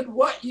understood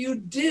what you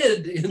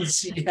did in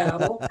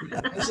Seattle.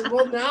 I said,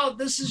 well, now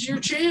this is your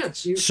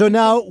chance. So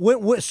now,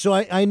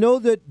 I know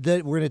that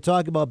we're going to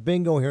talk about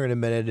bingo here in a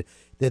minute.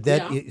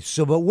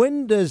 But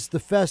when does the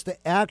festa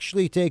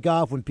actually take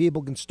off? When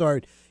people can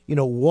start,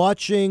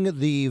 watching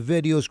the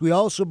videos? We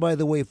also, by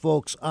the way,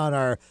 folks, on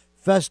our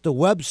festa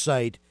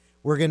website,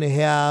 we're going to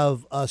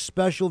have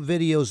special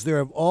videos there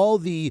of all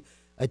the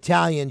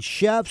Italian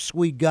chefs.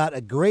 We got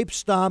a grape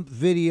stomp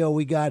video.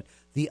 We got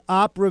the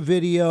opera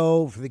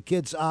video for the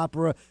kids'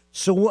 opera.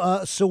 So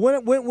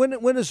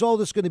when is all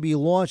this going to be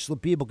launched so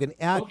people can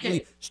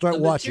actually start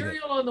watching it? The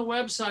material on the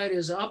website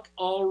is up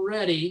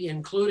already,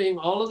 including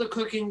all of the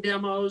cooking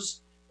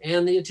demos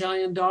and the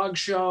Italian dog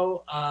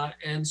show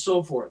and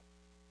so forth.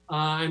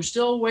 I'm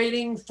still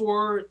waiting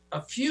for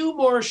a few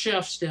more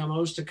chefs'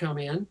 demos to come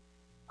in.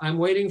 I'm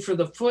waiting for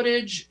the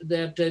footage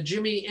that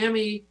Jimmy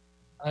Emmy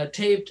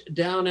taped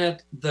down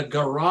at the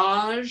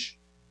garage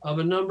of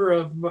a number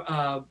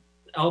of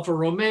Alfa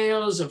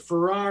Romeos, of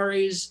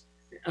Ferraris,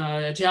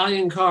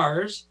 Italian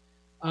cars.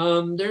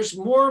 There's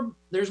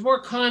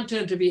more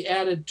content to be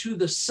added to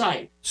the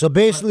site. So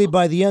basically,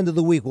 by the end of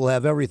the week, we'll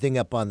have everything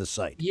up on the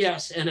site.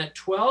 Yes, and at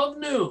 12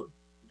 noon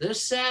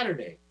this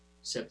Saturday,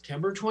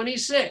 September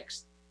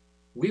 26th,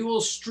 we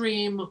will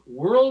stream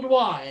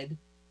worldwide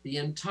the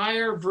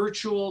entire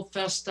virtual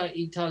Festa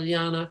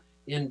Italiana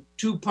in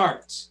 2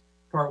 parts,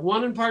 part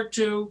 1 and part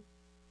 2,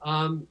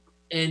 and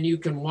you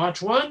can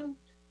watch one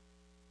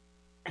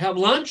have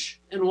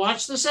lunch, and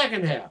watch the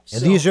second half.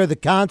 And these are the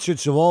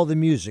concerts of all the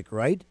music,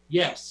 right?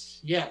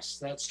 Yes.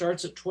 That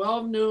starts at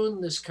 12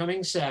 noon this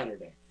coming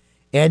Saturday.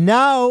 And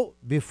now,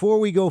 before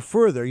we go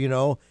further,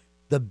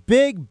 the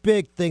big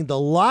thing, the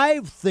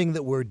live thing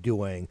that we're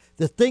doing,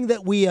 the thing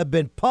that we have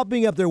been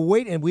pumping up their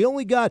weight, and we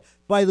only got,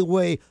 by the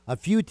way, a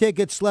few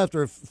tickets left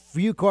or a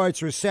few cards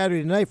for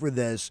Saturday night for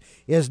this,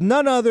 is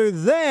none other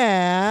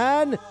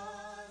than...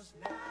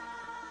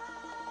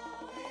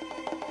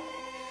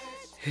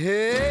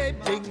 Hey,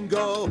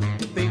 bingo,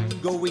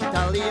 bingo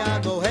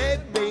Italiano, hey,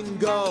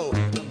 bingo,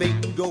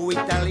 bingo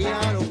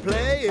Italiano,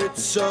 play it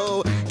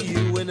so.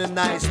 You in a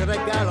nice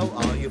regalo,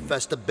 all you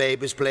festa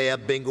babies play a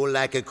bingo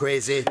like a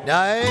crazy.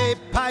 Now, hey,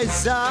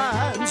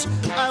 paisans,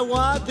 I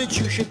want that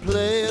you should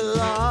play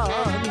along.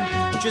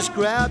 Just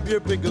grab your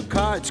bingo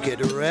cards, get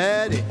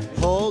ready,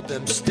 hold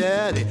them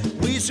steady.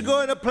 We're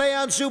going to play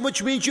on Zoom,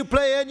 which means you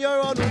play on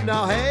your own.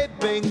 Now, hey,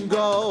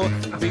 bingo,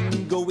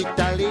 bingo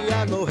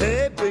Italiano,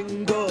 hey,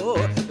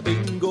 bingo,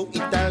 bingo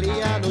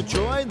Italiano,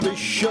 join the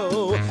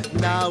show.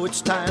 Now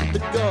it's time to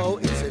go.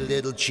 It's a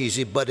little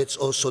cheesy, but it's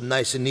also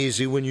nice and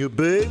easy when you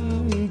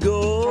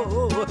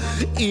bingo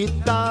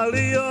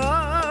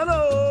Italiano.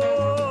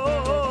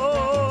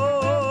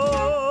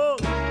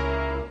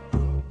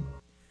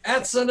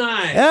 That's a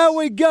nice. There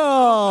we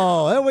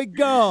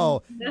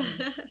go.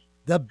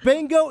 The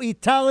Bingo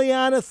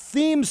Italiana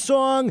theme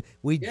song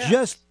we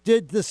just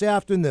did this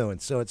afternoon,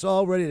 so it's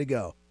all ready to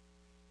go.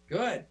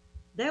 Good.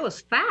 That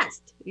was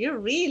fast. You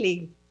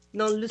really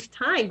don't lose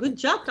time. Good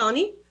job,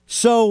 Tony.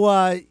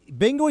 So,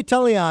 Bingo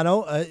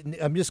Italiano,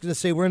 I'm just going to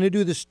say we're going to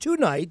do this 2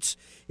 nights.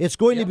 It's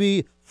going to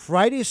be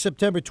Friday,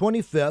 September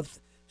 25th,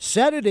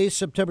 Saturday,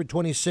 September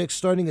 26th,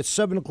 starting at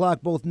 7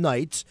 o'clock both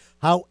nights.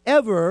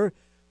 However,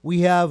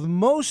 we have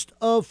most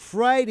of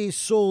Friday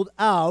sold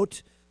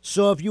out.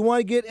 So if you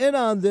want to get in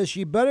on this,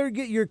 you better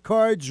get your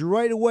cards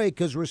right away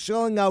because we're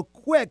selling out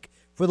quick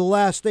for the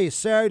last day,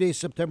 Saturday,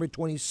 September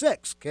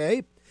 26th,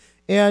 okay?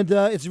 And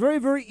it's very,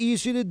 very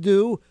easy to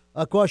do.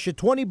 Costs you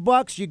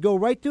 $20. You go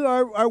right to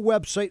our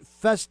website,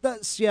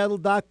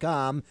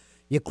 festaseattle.com.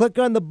 You click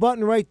on the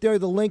button right there,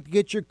 the link to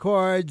get your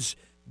cards.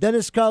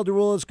 Dennis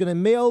Calderola is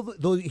going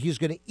to he's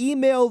going to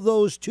email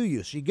those to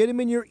you. So you get them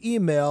in your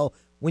email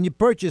when you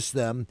purchase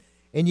them,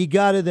 and you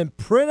got to then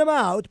print them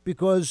out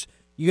because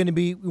we're going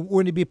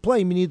to be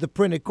playing. You need the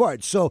printed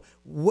cards. So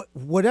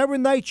whatever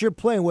night you're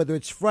playing, whether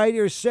it's Friday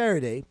or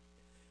Saturday,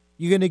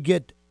 you're going to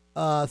get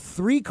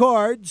 3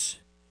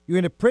 cards. You're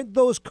going to print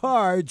those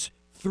cards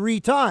 3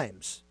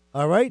 times.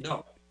 All right?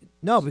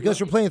 No, because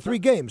we're playing 3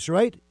 games,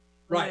 right?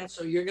 Right.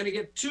 So you're going to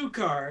get 2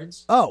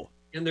 cards. Oh.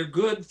 And they're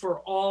good for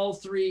all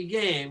 3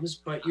 games.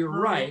 But you're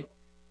right.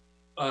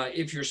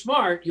 If you're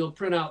smart, you'll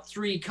print out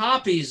 3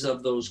 copies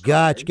of those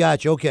cards.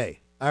 Gotcha.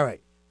 Okay. All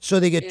right. So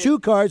they get 2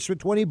 cards for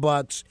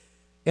 $20,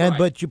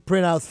 but you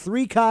print out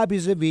 3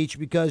 copies of each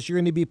because you're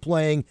going to be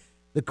playing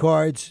the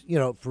cards,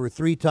 for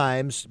 3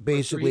 times,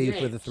 basically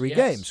for the 3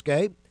 games.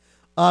 Okay.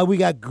 We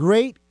got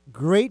great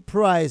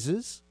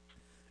prizes,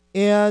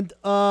 and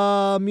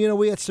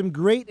we got some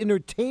great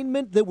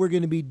entertainment that we're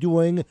going to be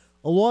doing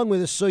along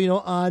with us. So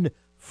on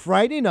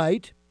Friday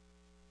night,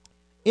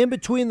 in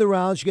between the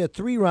rounds, you got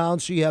 3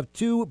 rounds, so you have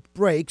 2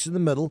 breaks in the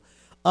middle.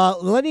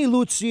 Lenny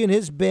Luzzi and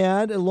his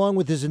band, along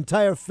with his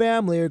entire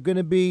family, are going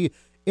to be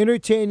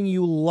entertaining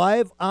you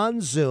live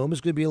on Zoom.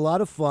 It's going to be a lot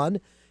of fun.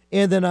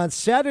 And then on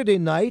Saturday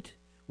night,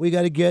 we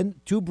got,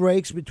 again, 2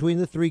 breaks between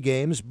the 3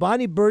 games.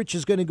 Bonnie Birch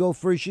is going to go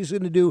first. She's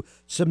going to do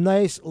some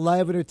nice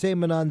live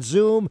entertainment on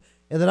Zoom.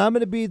 And then I'm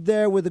going to be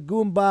there with the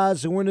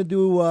Goombas, and we're going to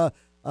do a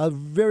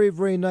very,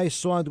 very nice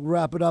song to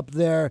wrap it up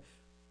there.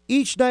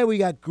 Each night we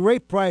got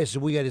great prizes.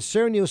 We got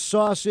Isernio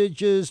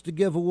sausages to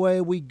give away.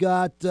 We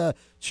got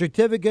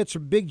certificates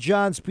from Big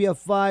John's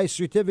PFI,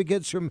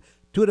 certificates from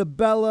Tutta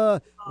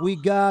Bella. We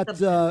got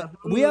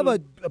we have a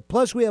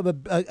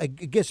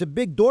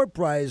big door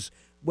prize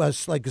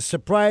was like a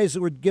surprise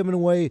that we're giving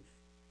away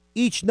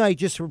each night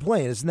just for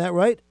playing. Isn't that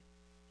right?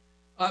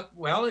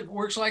 Well, it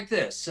works like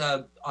this.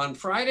 On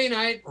Friday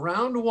night,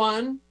 round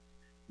 1,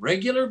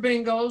 regular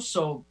bingo,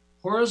 so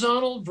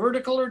horizontal,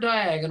 vertical, or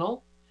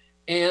diagonal.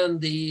 And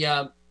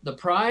the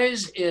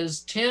prize is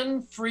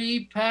 10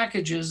 free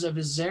packages of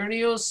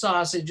Isernio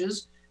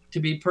sausages to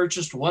be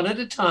purchased one at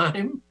a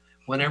time,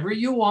 whenever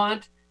you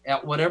want,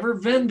 at whatever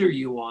vendor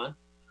you want.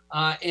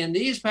 And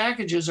these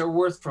packages are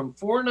worth from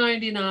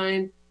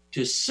 $4.99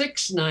 to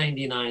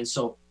 $6.99,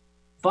 so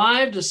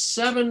 $5 to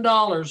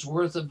 $7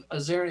 worth of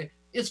Isernio.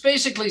 It's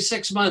basically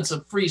 6 months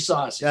of free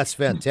sausage. That's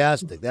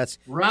fantastic. That's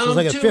round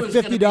like a two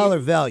 $50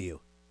 value.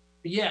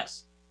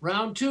 Yes.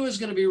 Round 2 is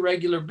going to be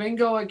regular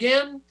bingo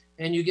again.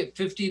 And you get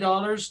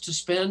 $50 to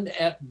spend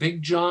at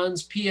Big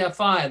John's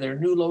PFI, their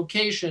new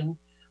location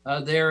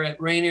there at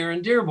Rainier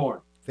and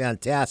Dearborn.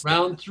 Fantastic.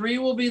 Round 3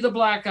 will be the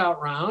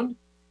blackout round,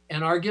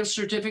 and our gift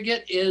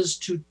certificate is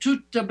to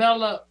Tutta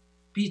Bella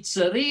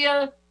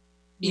Pizzeria,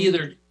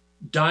 either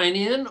dine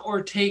in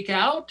or take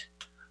out,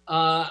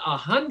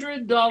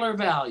 $100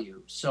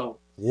 value. So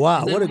Wow,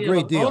 And then what a we great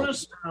have deal.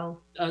 bonus,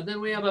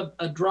 then we have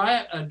a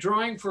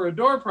drawing for a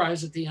door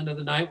prize at the end of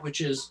the night, which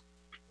is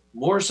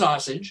more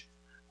sausage.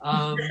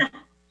 And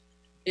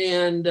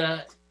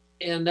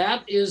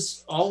that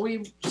is all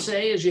we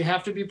say is you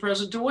have to be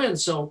present to win.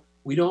 So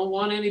we don't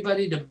want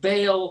anybody to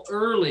bail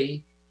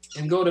early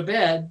and go to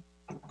bed,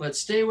 but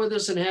stay with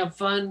us and have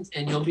fun,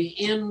 and you'll be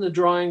in the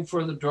drawing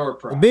for the door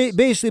prize.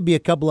 Basically, be a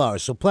couple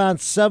hours. So plan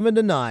 7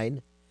 to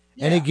 9.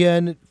 And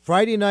again,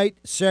 Friday night,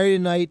 Saturday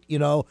night,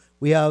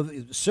 we have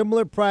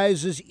similar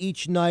prizes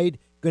each night.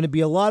 Going to be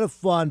a lot of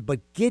fun,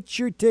 but get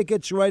your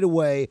tickets right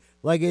away.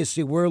 Like I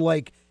said, we're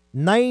like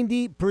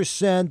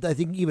 90%, I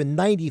think even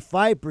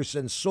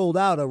 95% sold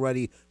out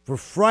already for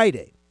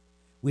Friday.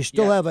 We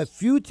still have a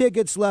few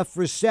tickets left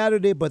for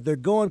Saturday, but they're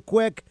going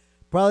quick.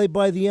 Probably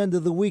by the end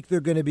of the week, they're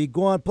going to be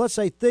gone. Plus,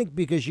 I think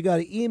because you got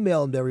to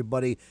email them to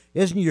everybody,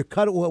 isn't your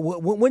cut?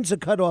 When's the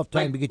cutoff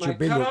time to get your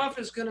bingo? Cutoff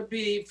is going to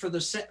be for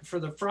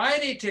the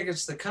Friday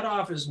tickets. The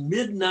cutoff is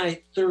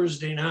midnight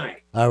Thursday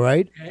night. All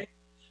right. Okay.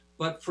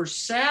 But for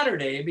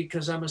Saturday,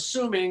 because I'm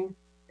assuming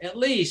at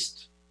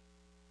least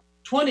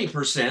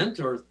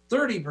 20% or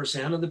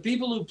 30% of the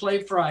people who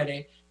play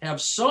Friday have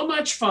so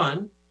much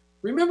fun.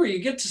 Remember, you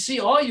get to see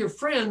all your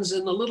friends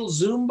in the little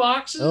Zoom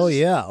boxes. Oh,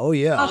 yeah.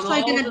 Also,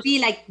 it's going to be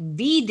like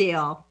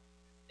video.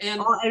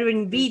 And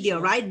in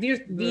video, right?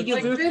 Video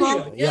like virtual?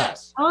 video,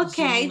 yes.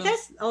 Okay,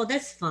 Zoom.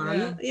 that's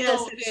fun. Yeah.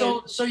 Yes,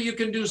 So you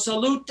can do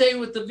salute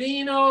with the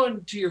vino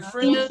and to your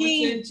friends.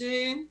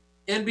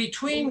 And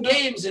between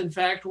games, in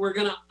fact, we're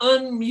going to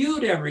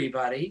unmute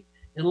everybody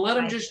and let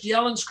them just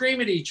yell and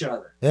scream at each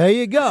other. There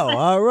you go.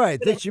 All right.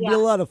 That should be a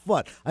lot of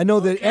fun. I know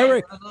that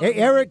Eric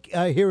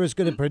here is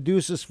going to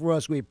produce this for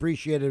us. We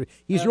appreciate it.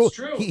 He's true.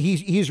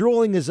 He's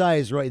rolling his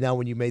eyes right now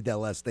when you made that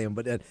last statement.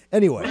 But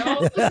anyway.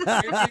 Well, here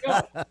you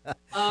go.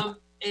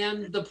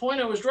 And the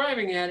point I was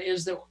driving at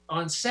is that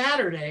on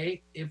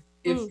Saturday, if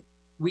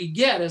we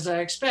get, as I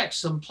expect,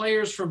 some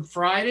players from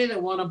Friday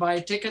that want to buy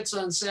tickets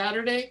on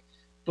Saturday,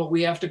 but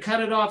we have to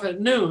cut it off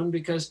at noon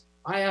because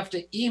I have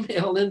to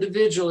email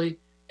individually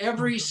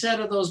every set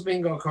of those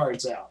bingo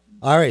cards out.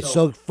 All right.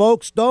 So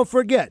folks, don't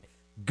forget,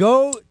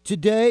 go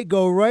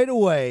right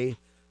away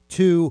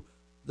to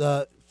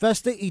the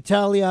Festa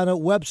Italiana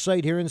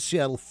website here in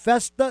Seattle,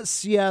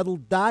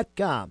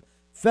 festaseattle.com.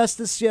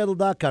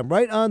 Festaseattle.com.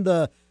 Right on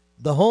the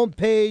home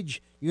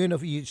page, you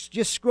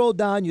just scroll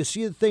down, you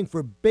see the thing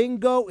for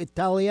Bingo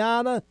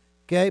Italiana,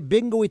 okay?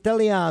 Bingo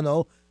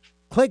Italiano.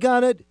 Click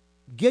on it,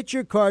 get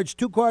your cards.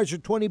 2 cards are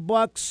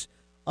 $20.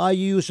 You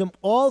use them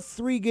all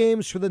 3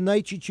 games for the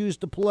night you choose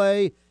to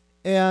play,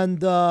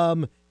 and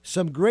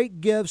some great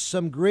gifts,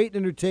 some great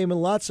entertainment,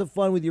 lots of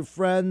fun with your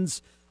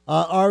friends.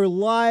 Our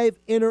live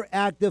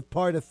interactive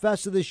part of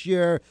Festa this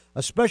year,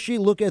 especially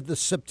look at the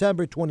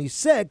September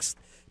 26th,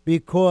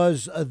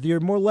 because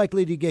you're more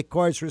likely to get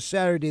cards for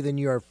Saturday than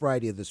you are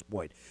Friday at this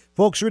point.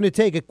 Folks, we're going to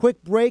take a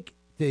quick break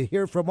to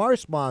hear from our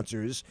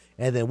sponsors,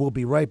 and then we'll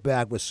be right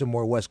back with some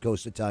more West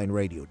Coast Italian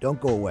Radio.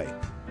 Don't go away.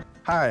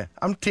 Hi,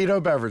 I'm Tito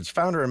Beverage,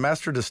 founder and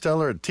master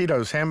distiller at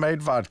Tito's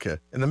Handmade Vodka.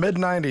 In the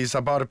mid-'90s, I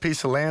bought a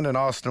piece of land in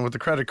Austin with a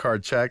credit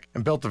card check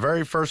and built the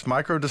very first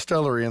micro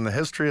distillery in the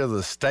history of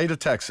the state of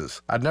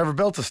Texas. I'd never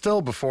built a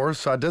still before,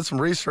 so I did some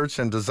research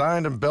and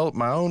designed and built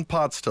my own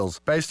pot stills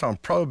based on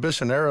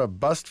Prohibition-era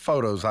bust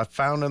photos I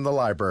found in the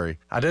library.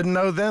 I didn't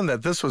know then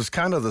that this was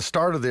kind of the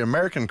start of the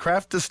American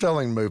craft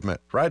distilling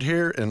movement right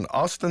here in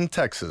Austin,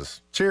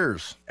 Texas.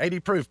 Cheers. 80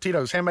 proof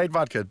Tito's Handmade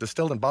Vodka,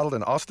 distilled and bottled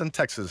in Austin,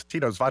 Texas.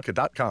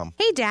 Tito'sVodka.com.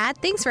 Hey, Dad,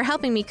 thanks for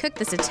helping me cook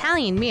this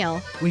Italian meal.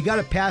 We got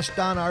to pass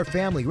down our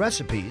family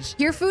recipes.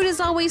 Your food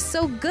is always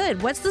so good.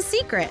 What's the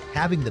secret?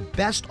 Having the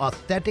best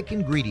authentic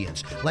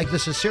ingredients, like the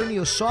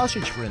Cicernio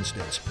sausage, for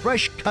instance.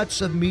 Fresh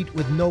cuts of meat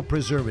with no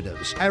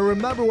preservatives. I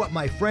remember what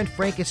my friend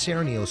Frank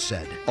Cicernio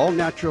said. All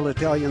natural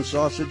Italian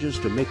sausages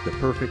to make the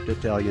perfect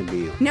Italian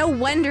meal. No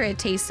wonder it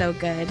tastes so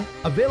good.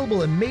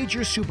 Available in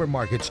major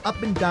supermarkets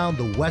up and down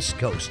the West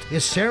Coast.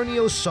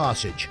 Cicernio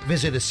sausage.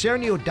 Visit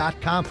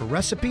Cicernio.com for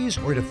recipes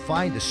or to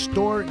find a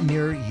store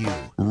near you.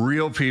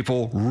 Real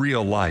people,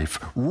 real life,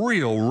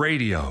 real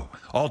radio.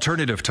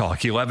 Alternative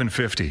Talk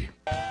 1150.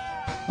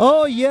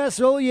 Oh, yes,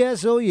 oh,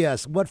 yes, oh,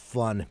 yes. What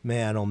fun.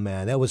 Man, oh,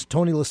 man. That was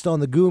Tony Listone,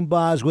 the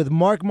Goombas, with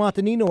Mark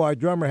Montanino, our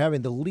drummer,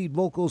 having the lead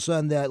vocals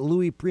on that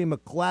Louis Prima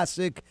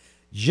classic,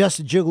 Just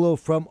a Gigolo,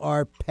 from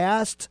our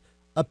past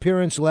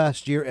appearance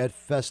last year at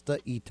Festa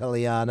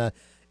Italiana.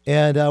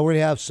 And we're going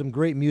to have some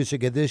great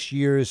music at this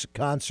year's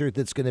concert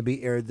that's going to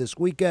be aired this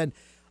weekend.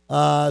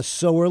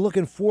 So we're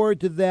looking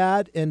forward to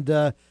that.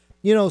 And,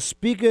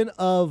 speaking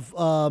of,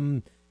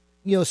 some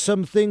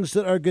things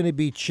that are going to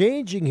be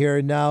changing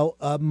here now,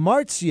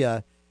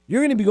 Marzia,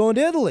 you're going to be going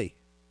to Italy,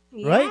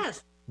 right?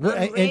 Yes.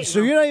 And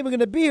so you're not even going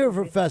to be here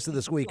for Festa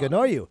this weekend,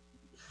 are you?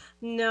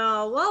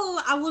 No,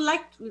 well, I would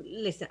like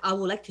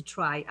to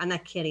try. I'm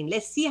not kidding.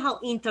 Let's see how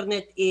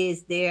internet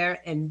is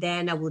there, and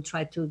then I will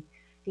try to,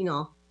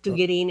 to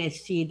get in and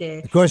see the...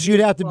 Of course, you'd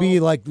have to be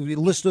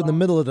listed in the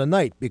middle of the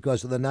night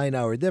because of the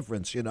 9-hour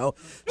difference,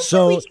 It's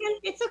So a weekend.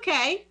 It's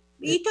okay.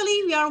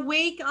 Italy, we are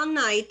awake all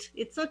night.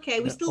 It's okay.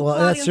 We still. Well,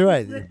 that's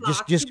right.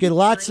 Just get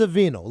lots of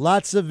vino.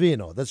 Lots of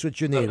vino. That's what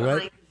you need,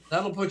 right?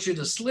 That'll put you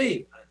to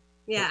sleep.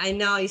 Yeah, I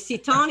know. You see,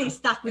 Tony's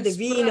stuck with the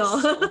vino.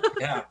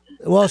 Yeah.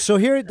 Well, so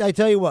here, I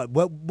tell you what.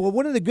 Well,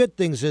 one of the good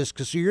things is,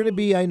 because you're going to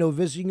be, I know,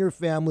 visiting your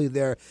family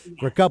there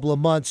for a couple of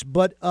months,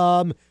 but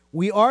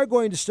we are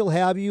going to still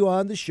have you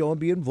on the show and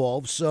be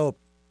involved. So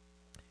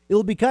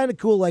it'll be kind of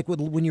cool, like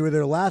when you were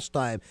there last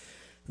time,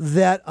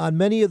 that on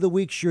many of the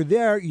weeks you're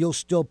there, you'll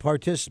still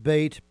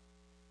participate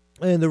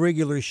in the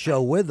regular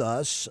show with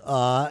us,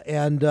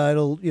 and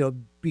it'll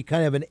be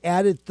kind of an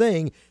added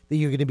thing that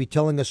you're going to be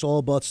telling us all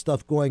about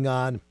stuff going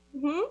on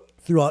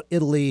throughout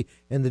Italy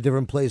and the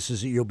different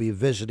places that you'll be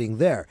visiting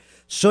there.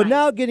 So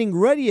now getting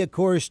ready, of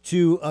course,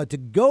 to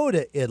go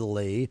to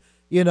Italy.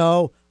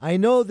 I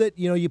know that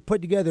you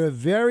put together a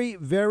very,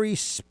 very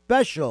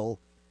special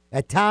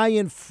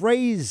Italian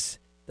phrases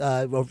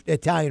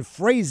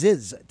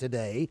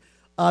today,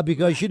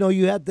 because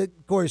you had the,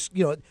 of course,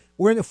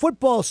 we're in the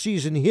football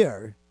season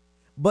here.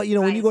 But,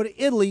 when you go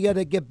to Italy, you got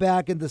to get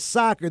back into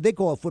soccer. They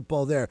call it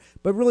football there,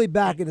 but really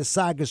back into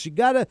soccer. So you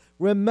got to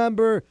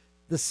remember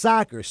the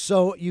soccer.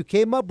 So you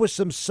came up with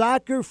some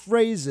soccer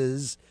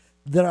phrases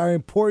that are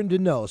important to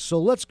know. So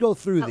let's go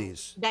through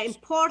these.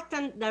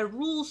 The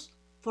rules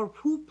for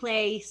who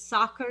plays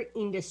soccer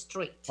in the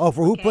street. Oh,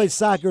 for who plays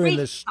soccer in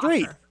the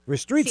street. Soccer. For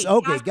streets,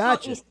 okay,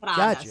 gotcha.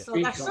 So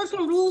there's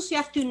certain rules you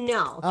have to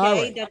know,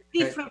 okay? Right. They're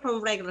different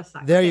from regular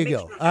soccer. There you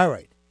go. All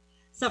right.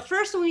 So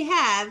first one we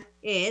have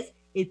is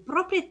il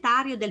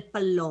proprietario del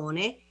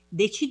pallone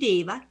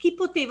decideva chi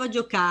poteva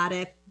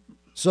giocare.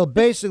 So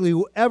basically,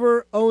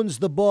 whoever owns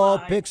the ball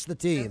picks the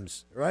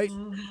teams, right?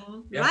 Mm-hmm.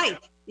 Yeah. Right.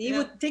 He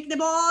would take the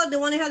ball, the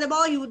one who had the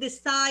ball, he would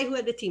decide who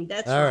had the team.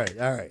 That's right.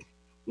 All right.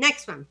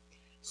 Next one.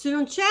 Se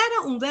non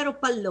c'era un vero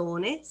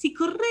pallone, si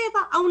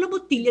correva a una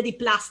bottiglia di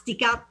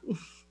plastica.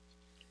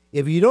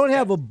 If you don't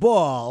have a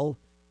ball,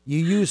 you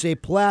use a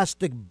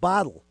plastic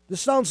bottle. This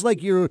sounds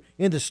like you're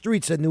in the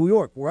streets of New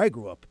York, where I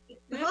grew up.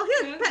 Well,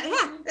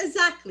 yeah,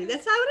 exactly.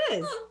 That's how it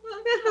is.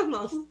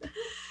 Almost.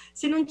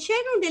 Se non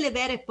c'erano delle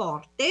vere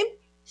porte,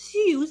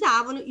 si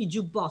usavano i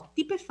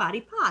giubbotti per fare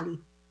I pali.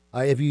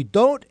 If you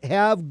don't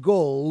have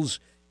goals,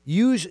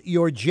 use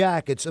your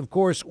jackets. Of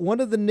course, one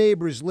of the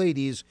neighbor's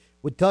ladies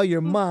would tell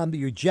your mom that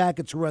your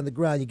jackets were on the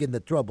ground. You get into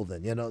trouble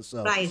then,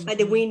 So right, by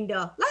the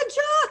window. La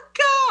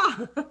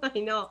giacca! I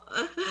know.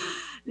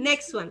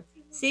 Next one.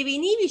 Se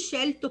venivi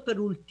scelto per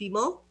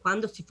ultimo,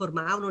 quando si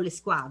formavano le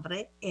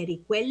squadre,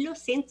 eri quello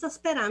senza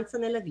speranza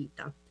nella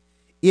vita.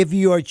 If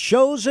you are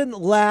chosen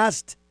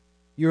last,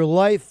 your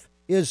life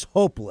is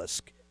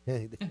hopeless.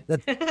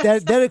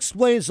 That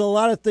explains a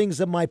lot of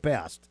things in my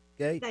past.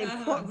 Okay.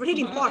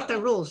 Really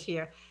important rules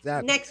here.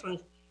 Exactly. Next one.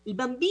 Il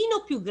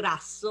bambino più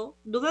grasso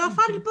doveva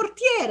fare il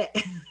portiere.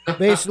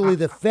 Basically,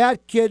 the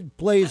fat kid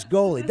plays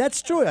goalie.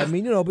 That's true. I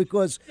mean,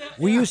 because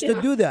we used to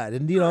do that,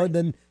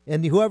 and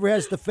and whoever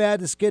has the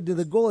fattest kid to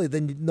the goalie,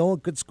 then no one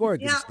could score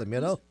against them.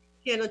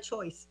 Yeah, no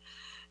choice.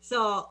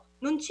 So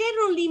non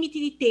c'erano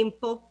limiti di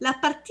tempo. La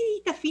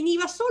partita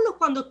finiva solo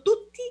quando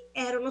tutti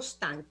erano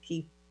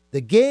stanchi. The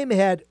game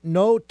had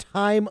no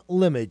time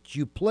limit.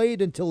 You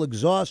played until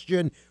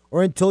exhaustion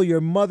or until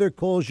your mother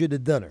calls you to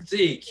dinner.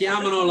 Sì,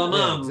 chiamano la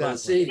mamma. Yeah,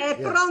 exactly. Sì. È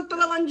pronto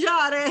da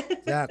mangiare.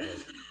 Exactly.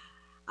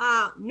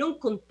 Non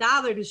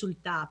contava il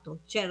risultato.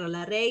 C'era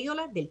la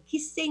regola del chi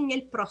segna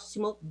il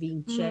prossimo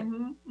vince.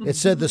 Mm-hmm. It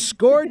said the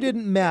score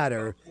didn't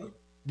matter.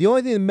 The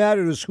only thing that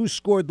mattered was who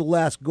scored the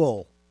last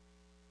goal.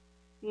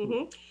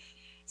 Mm-hmm.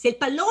 Se il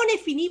pallone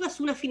finiva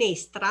su una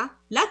finestra,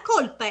 la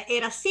colpa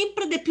era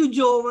sempre del più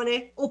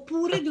giovane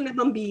oppure di una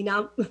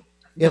bambina.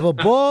 If a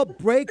ball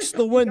breaks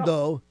the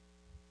window,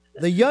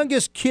 the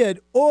youngest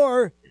kid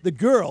or the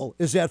girl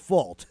is at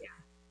fault. Yeah,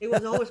 it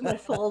was always my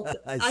fault.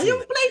 I non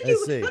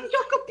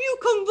gioco più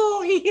con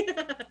voi.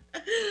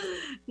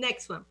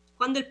 Next one.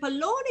 Quando il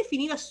pallone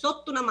finiva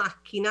sotto una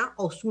macchina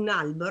o su un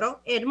albero,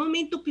 era il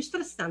momento più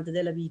stressante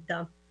della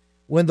vita.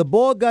 When the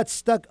ball got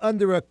stuck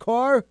under a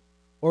car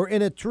or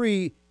in a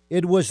tree,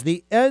 it was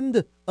the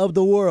end of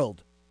the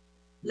world.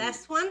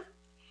 Last one.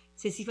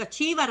 Se si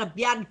faceva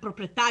arrabbiare il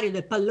proprietario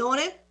del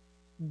pallone,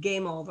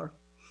 game over.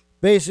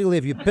 Basically,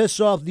 if you piss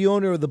off the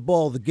owner of the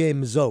ball, the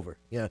game is over.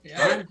 Yeah.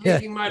 I'm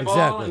taking my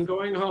ball and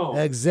going home.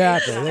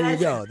 Exactly. There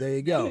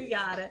you go. You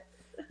got it.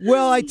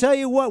 Well, I tell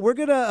you what, we're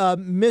going to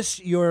miss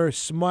your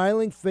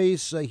smiling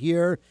face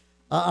here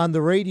on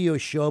the radio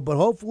show, but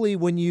hopefully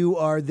when you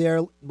are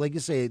there, like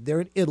you say,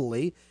 they're in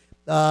Italy,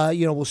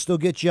 we'll still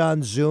get you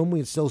on Zoom. We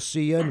can still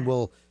see you, and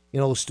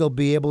we'll still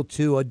be able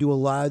to do a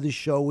lot of the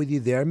show with you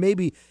there.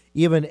 Maybe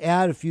even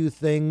add a few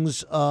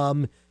things,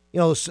 some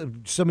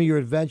of your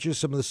adventures,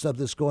 some of the stuff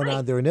that's going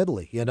on there in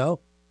Italy,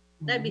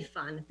 That'd be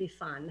fun.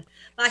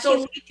 But I can't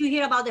wait to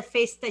hear about the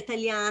Festa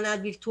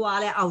Italiana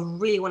Virtuale. I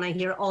really want to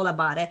hear all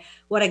about it.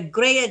 What a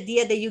great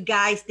idea that you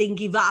guys didn't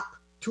give up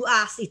to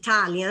us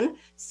Italian.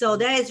 So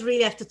that is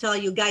really, I have to tell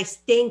you guys,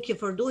 thank you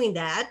for doing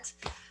that.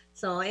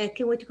 So I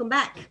can't wait to come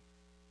back.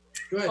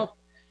 Good.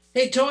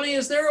 Hey, Tony,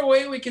 is there a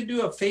way we can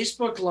do a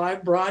Facebook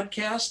Live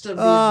broadcast of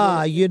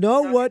these? You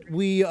know what?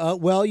 We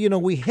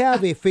we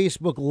have a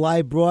Facebook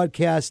Live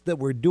broadcast that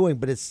we're doing,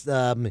 but it's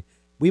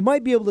we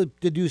might be able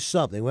to do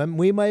something.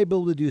 We might be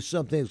able to do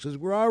something because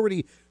we're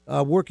already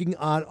working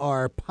on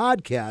our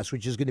podcast,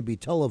 which is going to be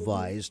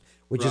televised,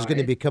 which is going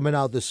to be coming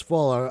out this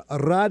fall. Our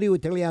Radio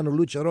Italiano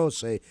Luce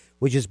Rosse,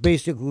 which is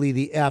basically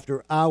the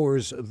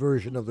after-hours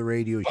version of the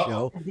radio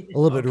show. A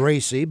little bit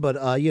racy, but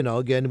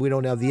again, we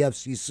don't have the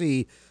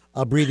FCC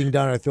breathing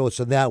down our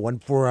throats on that one.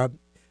 For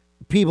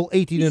people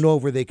 18 and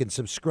over, they can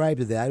subscribe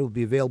to that. It will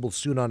be available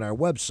soon on our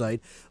website.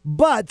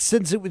 But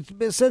since it was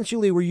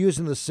essentially we're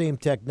using the same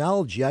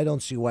technology, I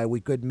don't see why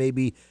we could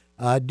maybe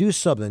do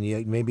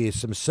something. Maybe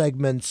some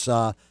segments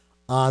on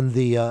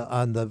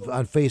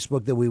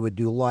Facebook that we would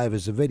do live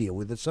as a video.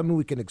 That's something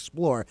we can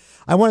explore.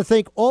 I want to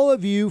thank all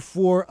of you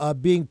for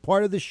being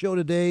part of the show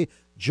today.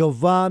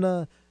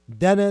 Giovanna,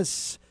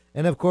 Dennis,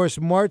 and of course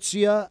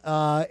Marcia,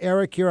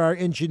 Eric here, our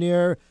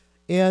engineer.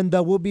 And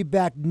we'll be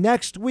back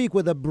next week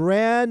with a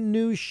brand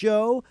new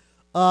show,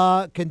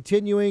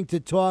 continuing to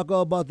talk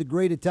all about the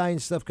great Italian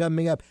stuff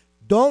coming up.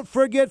 Don't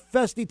forget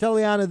Festa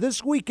Italiana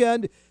this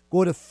weekend.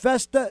 Go to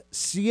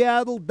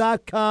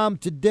festaseattle.com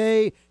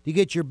today to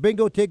get your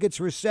bingo tickets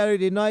for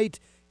Saturday night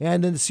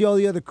and then see all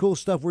the other cool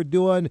stuff we're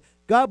doing.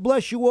 God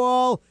bless you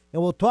all,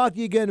 and we'll talk to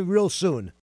you again real soon.